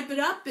to type it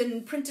up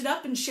and print it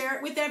up and share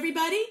it with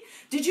everybody.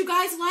 Did you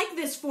guys like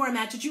this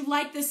format? Did you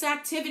like this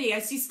activity? I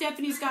see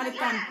Stephanie's got it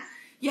done.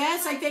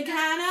 Yes, I think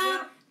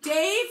Hannah.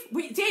 Dave,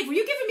 were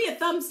you giving me a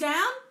thumbs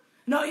down?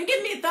 No, you're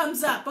giving me a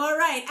thumbs up. All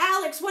right.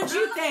 Alex, what'd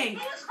you think?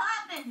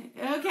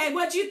 Okay,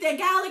 what'd you think?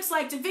 Alex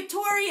liked it.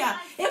 Victoria,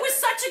 it was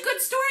such a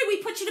good story.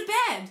 We put you to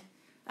bed.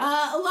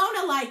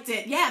 Alona liked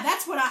it. Yeah,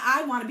 that's what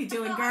I want to be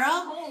doing,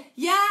 girl.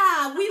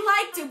 Yeah, we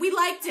liked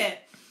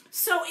it.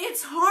 So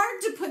it's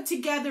hard to put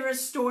together a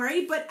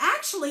story, but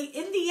actually,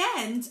 in the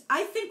end,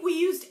 I think we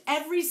used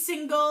every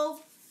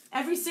single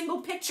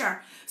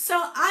picture. So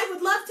I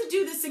would love to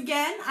do this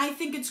again. I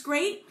think it's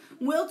great.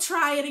 We'll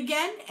try it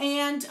again.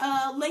 And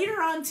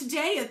later on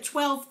today at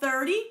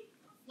 12:30.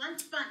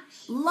 Lunch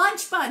bunch.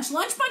 Lunch bunch.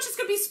 Lunch bunch is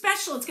going to be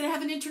special. It's going to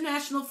have an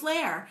international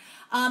flair.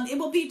 It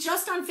will be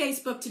just on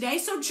Facebook today.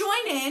 So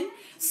join in.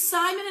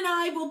 Simon and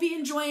I will be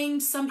enjoying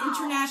some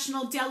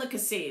international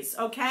delicacies.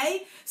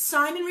 Okay?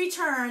 Simon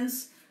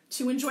returns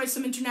to enjoy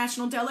some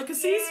international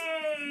delicacies.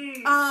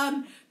 Yay.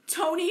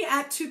 Tony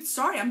at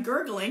sorry, I'm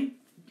gurgling.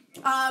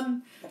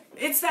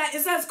 It's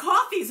those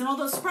coffees and all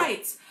those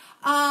Sprites.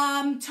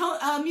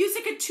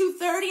 Music at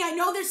 2:30. I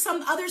know there's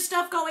some other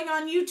stuff going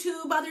on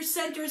YouTube, other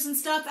centers and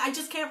stuff. I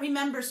just can't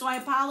remember, so I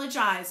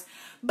apologize.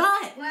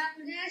 But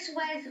Wellness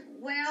with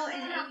Will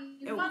and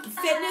Amy.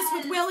 fitness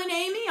with Will and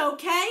Amy,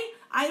 okay?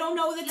 I don't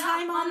know the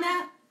time on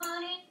that.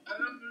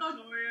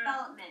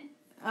 Development.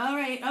 All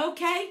right,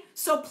 okay.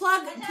 So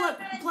plug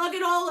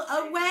it all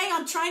away.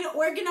 I'm trying to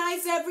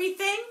organize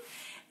everything.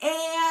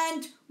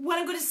 And what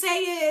I'm going to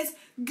say is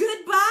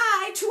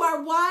goodbye to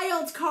our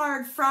wild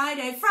card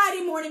Friday.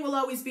 Friday morning will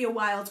always be a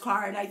wild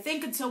card, I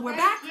think, until we're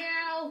back. Thank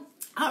you.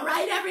 All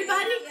right,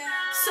 everybody.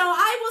 So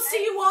I will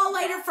see you all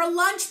later for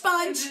lunch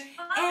bunch.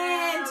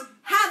 And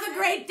have a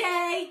great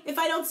day if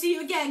I don't see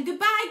you again.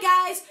 Goodbye,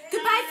 guys.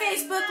 Goodbye,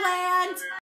 Facebook land.